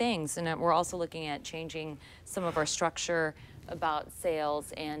some new things, and we're also looking at changing some of our structure about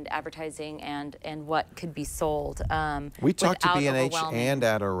sales and advertising and what could be sold. We talked to B&H and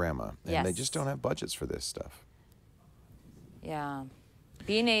Adorama, and they just don't have budgets for this stuff. Yeah.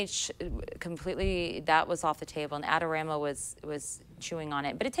 B&H completely, that was off the table, and Adorama was chewing on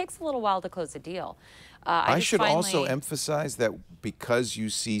it. But it takes a little while to close a deal. I should also emphasize that because you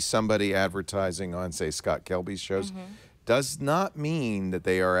see somebody advertising on, say, Scott Kelby's shows, does not mean that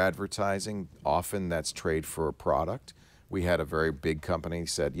they are advertising. Often that's trade for a product. We had a very big company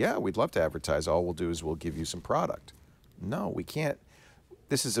said, yeah, we'd love to advertise. All we'll do is we'll give you some product. No, we can't.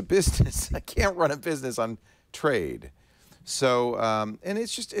 This is a business. I can't run a business on trade. So, and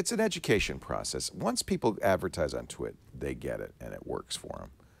it's an education process. Once people advertise on TWiT, they get it and it works for them.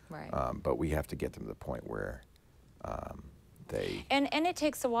 Right. But we have to get them to the point where they and it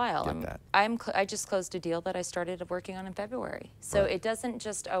takes a while. get that. I just closed a deal that I started working on in February. So it doesn't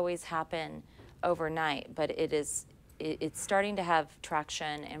just always happen overnight, but it's starting to have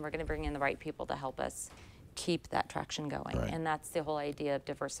traction, and we're going to bring in the right people to help us keep that traction going. And that's the whole idea of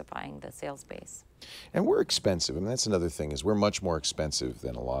diversifying the sales base. And we're expensive. I mean, that's another thing, is we're much more expensive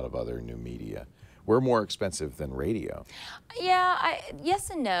than a lot of other new media. We're more expensive than radio. Yeah,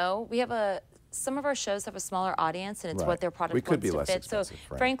 yes and no. We have some of our shows have a smaller audience, and it's what their product wants to fit. So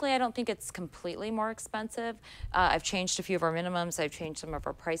frankly, I don't think it's completely more expensive. I've changed a few of our minimums. I've changed some of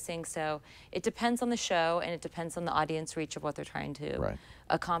our pricing. So it depends on the show, and it depends on the audience reach of what they're trying to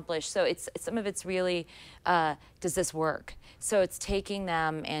accomplish. So some of it's really, does this work? So it's taking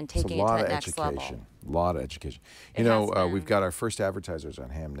them and taking it to that next level. A lot of education. You know, we've got our first advertisers on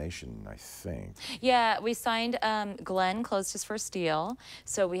Ham Nation, I think. Yeah, we signed, Glenn closed his first deal.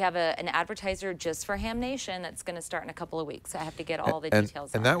 So we have an advertiser just for Ham Nation that's going to start in a couple of weeks. I have to get all the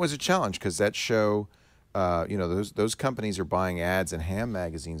details and that was a challenge, because that show, you know, those companies are buying ads in ham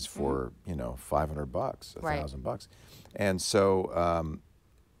magazines for, you know, $500, $1,000. And so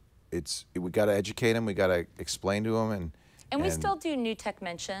we got to educate them. We got to explain to them. And we still do New Tech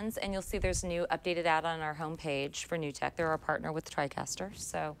mentions, and you'll see there's a new updated ad on our homepage for New Tech. They're our partner with TriCaster,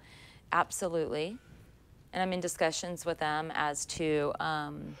 so absolutely. And I'm in discussions with them as to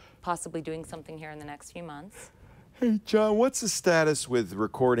possibly doing something here in the next few months. Hey, John, what's the status with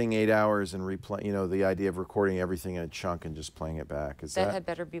recording 8 hours and replay? You know, the idea of recording everything in a chunk and just playing it back. Is that had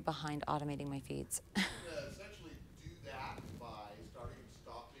better be behind automating my feeds. Essentially do that by starting and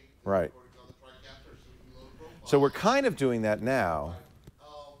stopping right. recordings on the TriCaster, so you can load profiles. So we're kind of doing that now.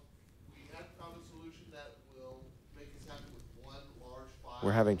 We had found a solution that will make this happen with one large file.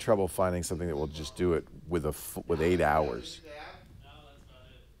 We're having trouble finding something that will just do it with 8 hours.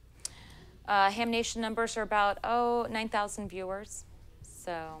 Ham Nation numbers are about 9,000 viewers,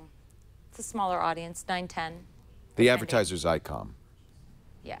 so it's a smaller audience, 9-10. The advertiser's ICOM.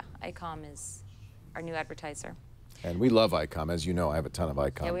 Yeah, ICOM is our new advertiser. And we love ICOM, as you know. I have a ton of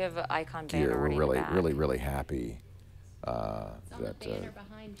ICOM. Yeah, we have an ICOM gear. banner. We're really happy. All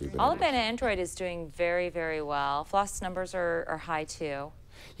of Banner Android is doing very, very well. Floss numbers are high too.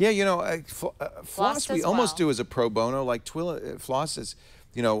 Yeah, you know, Floss we almost do as a pro bono. Like Floss is,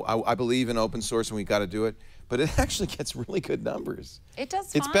 you know, I believe in open source and we got to do it, but it actually gets really good numbers. It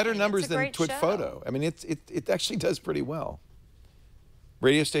does. It's better numbers than TWiT Photo. I mean, it actually does pretty well.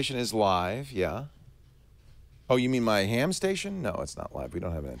 Radio station is live, yeah. Oh, you mean my ham station? No, it's not live. We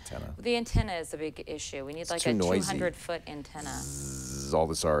don't have an antenna. The antenna is a big issue. We need like a 200-foot antenna. All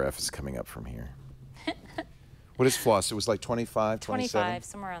this RF is coming up from here. What is Floss? It was like 25, 27? 25,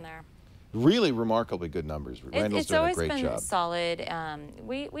 somewhere around there. Really remarkably good numbers. Randall's doing a great job. It's always been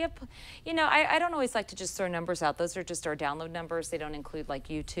solid. We have, you know, I don't always like to just throw numbers out. Those are just our download numbers. They don't include like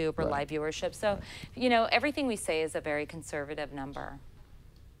YouTube or live viewership. So, you know, everything we say is a very conservative number.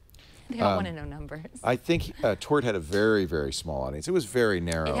 They don't want to know numbers. I think TWiT had a very, very small audience. It was very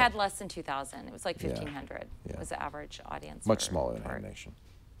narrow. It had less than 2,000. It was like 1,500 was the average audience. Much smaller than Ham Nation.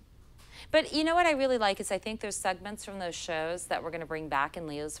 But you know what I really like is I think there's segments from those shows that we're going to bring back in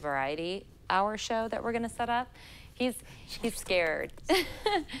Leo's Variety Hour show that we're going to set up. He's scared.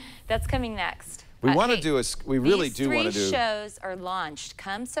 That's coming next. We want to hey, do a. We really do want to do. These 3 shows are launched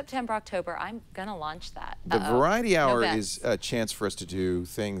come September, October. I'm gonna launch that. The Variety Hour no is a chance for us to do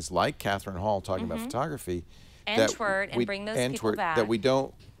things like Catherine Hall talking about photography. And TWiT, and bring those people back. That we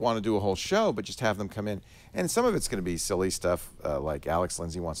don't want to do a whole show, but just have them come in. And some of it's going to be silly stuff, like Alex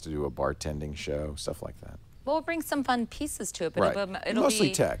Lindsay wants to do a bartending show, stuff like that. We'll bring some fun pieces to it, but Right. it'll mostly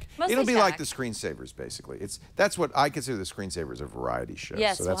be tech. Mostly it'll be tech. like the Screensavers, basically. That's what I consider the Screensavers a variety show.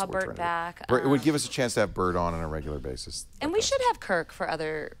 Yes, so we'll that's have what we're Bert trying to back. do. It would give us a chance to have Bert on a regular basis. And we should have Kirk for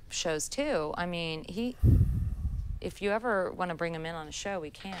other shows too. I mean, if you ever want to bring him in on a show, we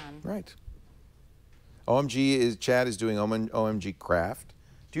can. Right. Chad is doing OMG Craft.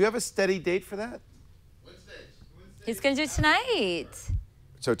 Do you have a steady date for that? Wednesdays. He's going to do it tonight.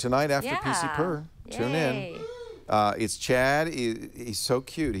 So tonight after Yeah. PC Per, tune Yay. in. It's Chad. He's so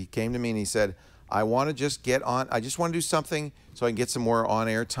cute. He came to me and he said, I want to just get on. I just want to do something so I can get some more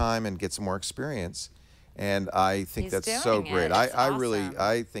on-air time and get some more experience. And I think He's that's so doing it. great. It's I really, awesome.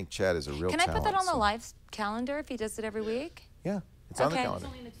 I think Chad is a real Can I talent. put that on the so- live calendar if he does it every week? Yeah, it's on the Okay. calendar.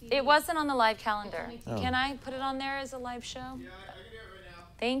 It wasn't on the live calendar. Oh. Can I put it on there as a live show? Yeah, I can do it right now.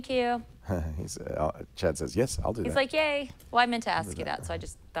 Thank you. Chad says, yes, I'll do He's that. like, yay. Well, I meant to ask you that, so I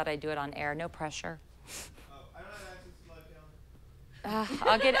just thought I'd do it on air. No pressure. Oh, I don't have access to live calendar.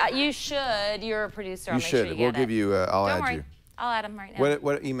 I'll get. You should. You're a producer. I'll You make should. Sure you we'll get give it. you, I'll Don't add worry. you. I'll add him right now.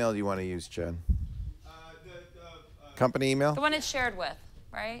 What email do you want to use, Chad? The Company email? The one it's shared with,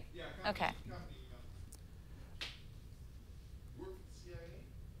 right? yeah, Okay. company email. Work with the CIA.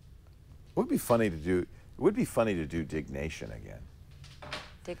 It would be funny to do. It would be funny to do Dignation again.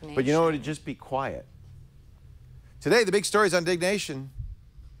 Dignation. But you know what? It'd just be quiet. Today, the big stories on Dignation.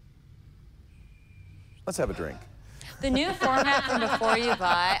 Let's have a drink. The new format from Before You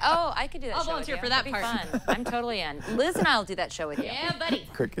Buy. Oh, I could do that I'll show with volunteer you. for that That'd be part. fun. I'm totally in. Liz and I will do that show with you. Yeah, buddy.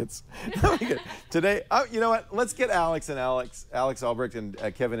 Crickets. Today, you know what? Let's get Alex Albrecht and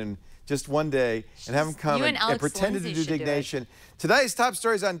Kevin in just one day and have them come You and and Alex pretend Lindsay to do should do it. Dignation. Today's top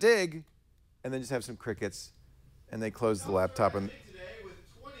stories on Dig, and then just have some crickets, and they close the laptop and Today with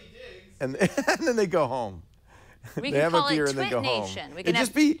 20 digs. and then they go home. We They can have a call it beer and then go home. Twitnation. We can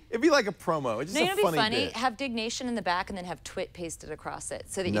It'd be like a promo. It's just No, you a know what'd funny be funny? bit. have Dignation in the back and then have TWiT pasted across it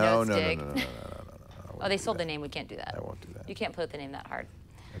so that you No, know it's no, Dig. no. Oh, they sold the name. We can't do that. I won't do that. You can't put the name that hard.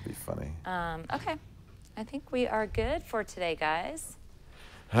 That'd be funny. Okay. I think we are good for today, guys.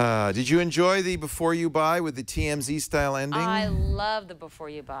 Did you enjoy the Before You Buy with the TMZ style ending? I love the Before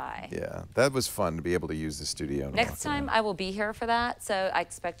You Buy. Yeah, that was fun to be able to use the studio. and Next walk time around. I will be here for that, so I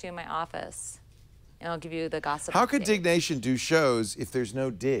expect you in my office. And I'll give you the gossip. How could update. Dignation do shows if there's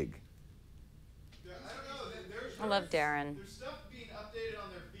no dig? Yeah, I don't know. There's I love Darren. There's stuff being updated on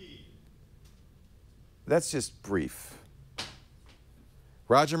their feed. That's just brief.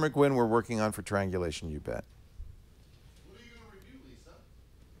 Roger McGuinn, we're working on for Triangulation, you bet. What are you going to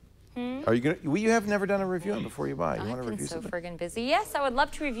review, Lisa? Are you gonna? You have never done a review on Before You Buy. You want I've to been review so something? friggin' busy. Yes, I would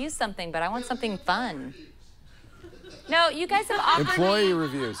love to review something, but I want something fun. No, you guys have offered Employee me.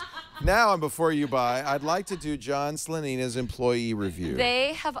 reviews. Now on Before You Buy, I'd like to do John Slanina's employee review.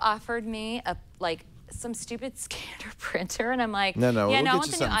 They have offered me some stupid scanner printer, and I'm like, No, yeah, we'll no, I get want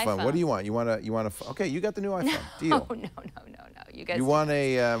you the something new fun. iPhone. What do you want? You want a? Okay, you got the new iPhone. Deal. No. You guys. You do want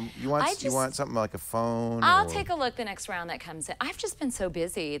it. a? You just- want something like a phone? I'll or- take a look the next round that comes in. I've just been so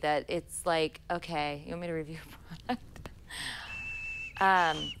busy that it's like, okay, you want me to review a product?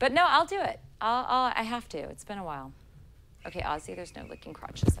 But no, I'll do it. I have to. It's been a while. Okay, Ozzy, there's no licking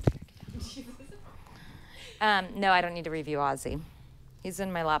crotches up here. No, I don't need to review Ozzy. He's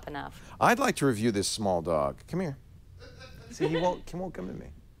in my lap enough. I'd like to review this small dog. Come here. See, he won't come to me.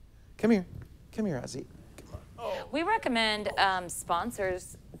 Come here, Ozzy. We recommend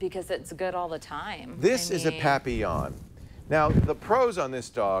sponsors because it's good all the time. This I is a mean, Papillon. Now, the pros on this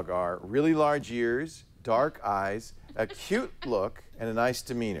dog are really large ears, dark eyes, a cute look, and a nice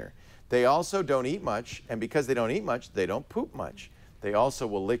demeanor. They also don't eat much, and because they don't eat much, they don't poop much. They also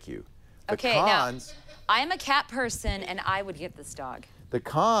will lick you. The Okay, cons, now, I'm a cat person, and I would get this dog. the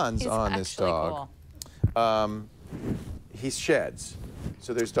cons He's on this actually dog, cool. he sheds.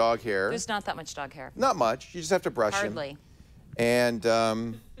 So there's dog hair. There's not that much dog hair. Not much. You just have to brush Hardly. him.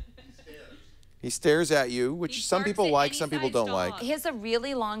 And he stares at you, which He some barks people at like, any some people size don't dog. like. He has a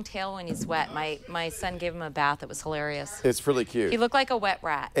really long tail when he's wet. My son gave him a bath. It was hilarious. It's really cute. He looked like a wet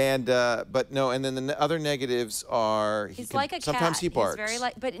rat. And but no, and then the other negatives are He's like a cat. sometimes he barks. He's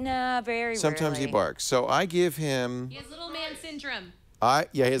very but no, very Sometimes he rarely. barks. So I give him He has little man syndrome.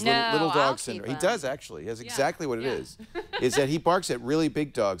 He has little No, dog I'll syndrome. keep He him. does actually. He has exactly what it is. Is that he barks at really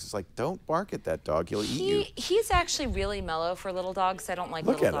big dogs. It's like, don't bark at that dog. He'll eat you. He's actually really mellow for little dogs. I don't like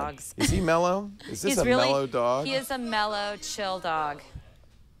Look little at him. dogs. Is he mellow? Is this He's a really, mellow dog? He is a mellow, chill dog.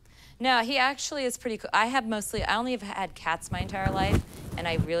 No, he actually is pretty cool. I only have had cats my entire life, and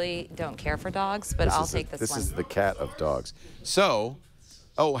I really don't care for dogs, but I'll take this one. This is the cat of dogs. So,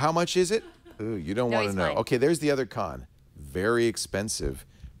 how much is it? Ooh, you don't want to he's know. mine. Okay, there's the other con. Very expensive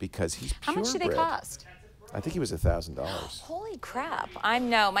because he's How much do they purebred. cost? I think he was $1,000. Holy crap.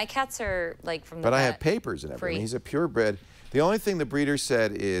 My cats are like from the But I have vet. papers and everything. Free. He's a purebred. The only thing the breeder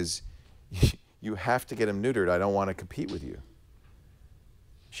said is, you have to get him neutered. I don't want to compete with you.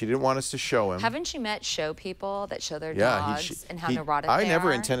 She didn't want us to show him. Haven't you met show people that show their Yeah, dogs and how neurotic they are? I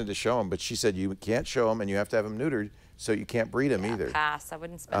never intended to show him, but she said you can't show him and you have to have him neutered, so you can't breed him either. Pass. I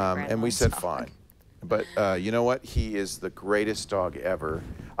wouldn't spend a grand And we on a said dog. fine. But you know what? He is the greatest dog ever.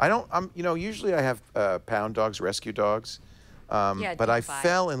 Usually I have pound dogs, rescue dogs. Yeah, but I don't buy.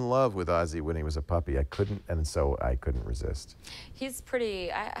 fell in love with Ozzy when he was a puppy. I couldn't resist. He's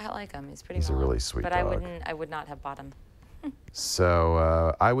pretty. I like him. He's pretty. He's a mellow. really sweet but dog. I would not have bought him.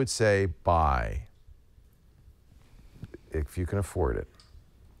 So I would say buy if you can afford it.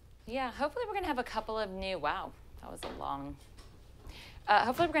 Yeah. Hopefully we're gonna have a couple of new. Wow, that was a long.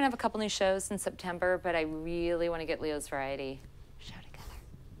 Hopefully we're gonna have a couple new shows in September, but I really want to get Leo's Variety show together.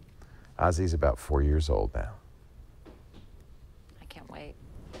 Ozzy's about 4 years old now. I can't wait.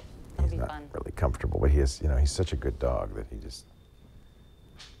 It'll He's be not fun. really comfortable, but he's such a good dog that he just.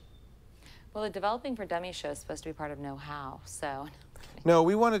 Well, the Developing for Dummies show is supposed to be part of Know How, so. No,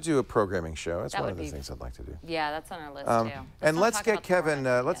 we want to do a programming show. That's That one of would the be- things I'd like to do. Yeah, that's on our list too. And not let's talk get about the Kevin.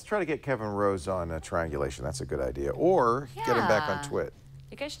 product Let's yet. try to get Kevin Rose on Triangulation. That's a good idea. Or get him back on Yeah. TWiT.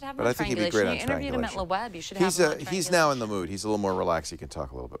 You guys should have him But on I think he'd be Triangulation. great on You interviewed him at Triangulation. LaWeb. You should have him on He's now in the Triangulation. mood. He's a little more relaxed. He can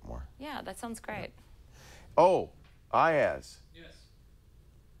talk a little bit more. Yeah, that sounds great. Oh, Ayaz, Yes.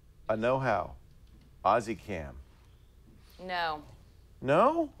 a know-how, Ozzy Cam. No,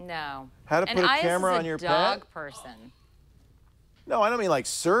 No? no. How to And put a Ayaz camera is on your dog pet? person. No, I don't mean like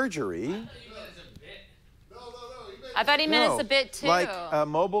surgery. No. You I thought he meant No, it's a bit too. Like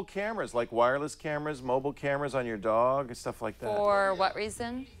mobile cameras, like wireless cameras, mobile cameras on your dog, and stuff like that. For what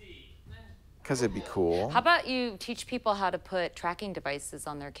reason? Because it'd be cool. How about you teach people how to put tracking devices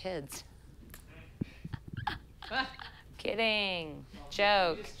on their kids? Kidding.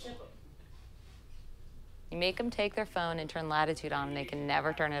 Joke. You make them take their phone and turn latitude on, and they can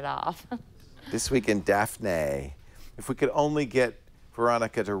never turn it off. This week in Daphne. If we could only get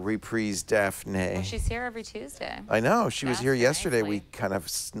Veronica to reprise Daphne. Well, she's here every Tuesday. I know. She was here That's yesterday. We nicely. kind of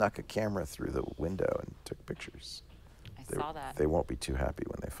snuck a camera through the window and took pictures. I saw that. They won't be too happy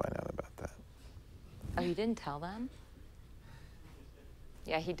when they find out about that. Oh, you didn't tell them?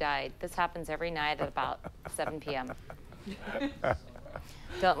 Yeah, he died. This happens every night at about 7 p.m.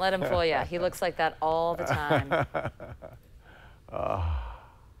 Don't let him fool you. He looks like that all the time.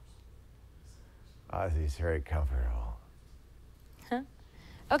 Ozzy's very comfortable.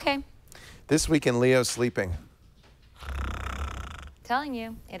 Okay, This week in Leo sleeping. telling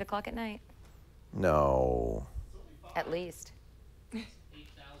you, 8 o'clock at night, No. at least.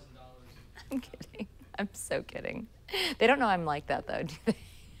 I'm kidding. I'm so kidding. They don't know I'm like that, though, do they?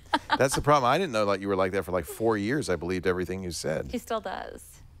 That's the problem. I didn't know that you were like that for like 4 years. I believed everything you said. He still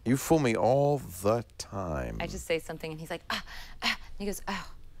does. You fool me all the time. I just say something, and he's like, and he goes,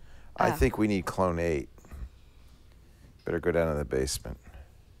 oh. I think we need Clone 8. Better go down to the basement.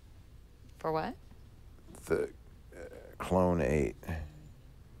 For what? The Clone 8.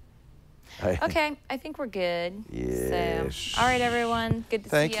 Okay, I think we're good. Yes. So, all right, everyone. Good to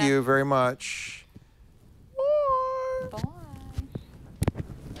see you. Thank you very much. Bye. Bye.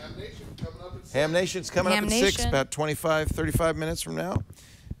 Ham Nation coming up at 6. Ham Nation's coming Ham up at 6, Nation. about 35 minutes from now.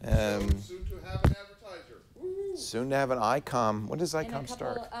 Soon to have an advertiser. Woo! Soon to have an ICOM. When does In a ICOM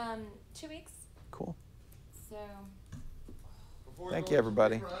start? couple, 2 weeks. Cool. So, Before Thank it you, goes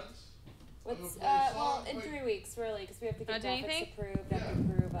everybody. to reruns, what's, I'm gonna play a well, song, in wait. 3 weeks, really, because we have to get Do you graphics think? approved. I have to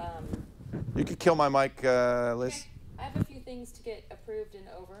approve, You could kill my mic, Liz. I have a few things to get approved and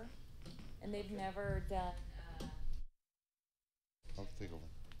over, and they've never done, I'll take over.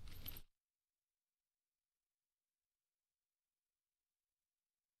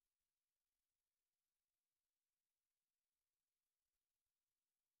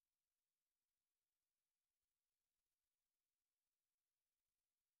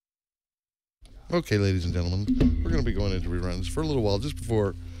 Okay, ladies and gentlemen, we're going to be going into reruns for a little while, just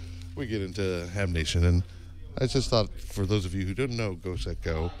before we get into Ham Nation. And I just thought, for those of you who don't know Go Set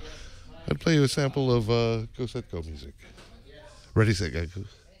Go, I'd play you a sample of Go Set Go music. Ready, set, go.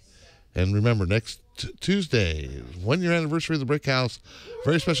 And remember, next Tuesday, 1 year anniversary of the Brick House.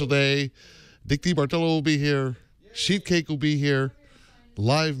 Very special day. Dick DiBartolo will be here. Sheet Cake will be here.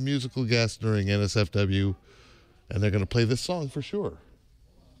 Live musical guests during NSFW. And they're going to play this song for sure.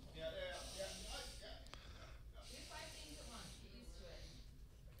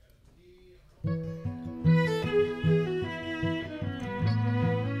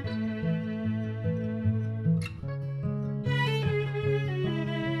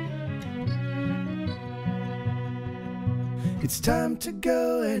 It's time to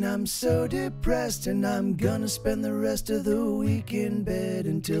go and I'm so depressed, and I'm gonna spend the rest of the week in bed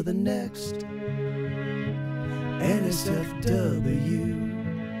until the next NSFW.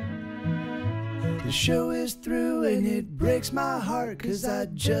 The show is through and it breaks my heart, 'cause I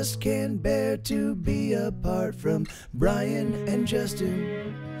just can't bear to be apart from Brian and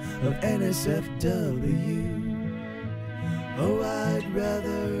Justin of NSFW. Oh, I'd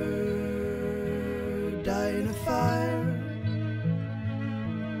rather die in a fire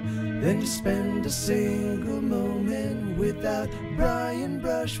than to spend a single moment without Brian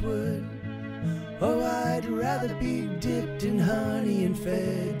Brushwood. Oh, I'd rather be dipped in honey and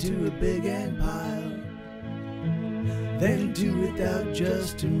fed to a big ant pile than do without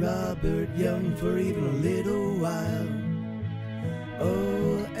Justin Robert Young for even a little while.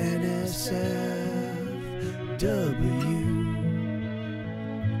 Oh, NSFW,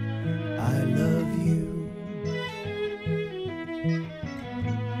 I love you.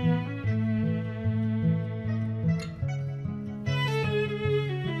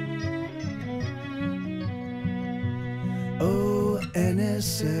 Oh,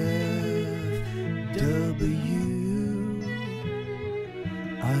 NSFW.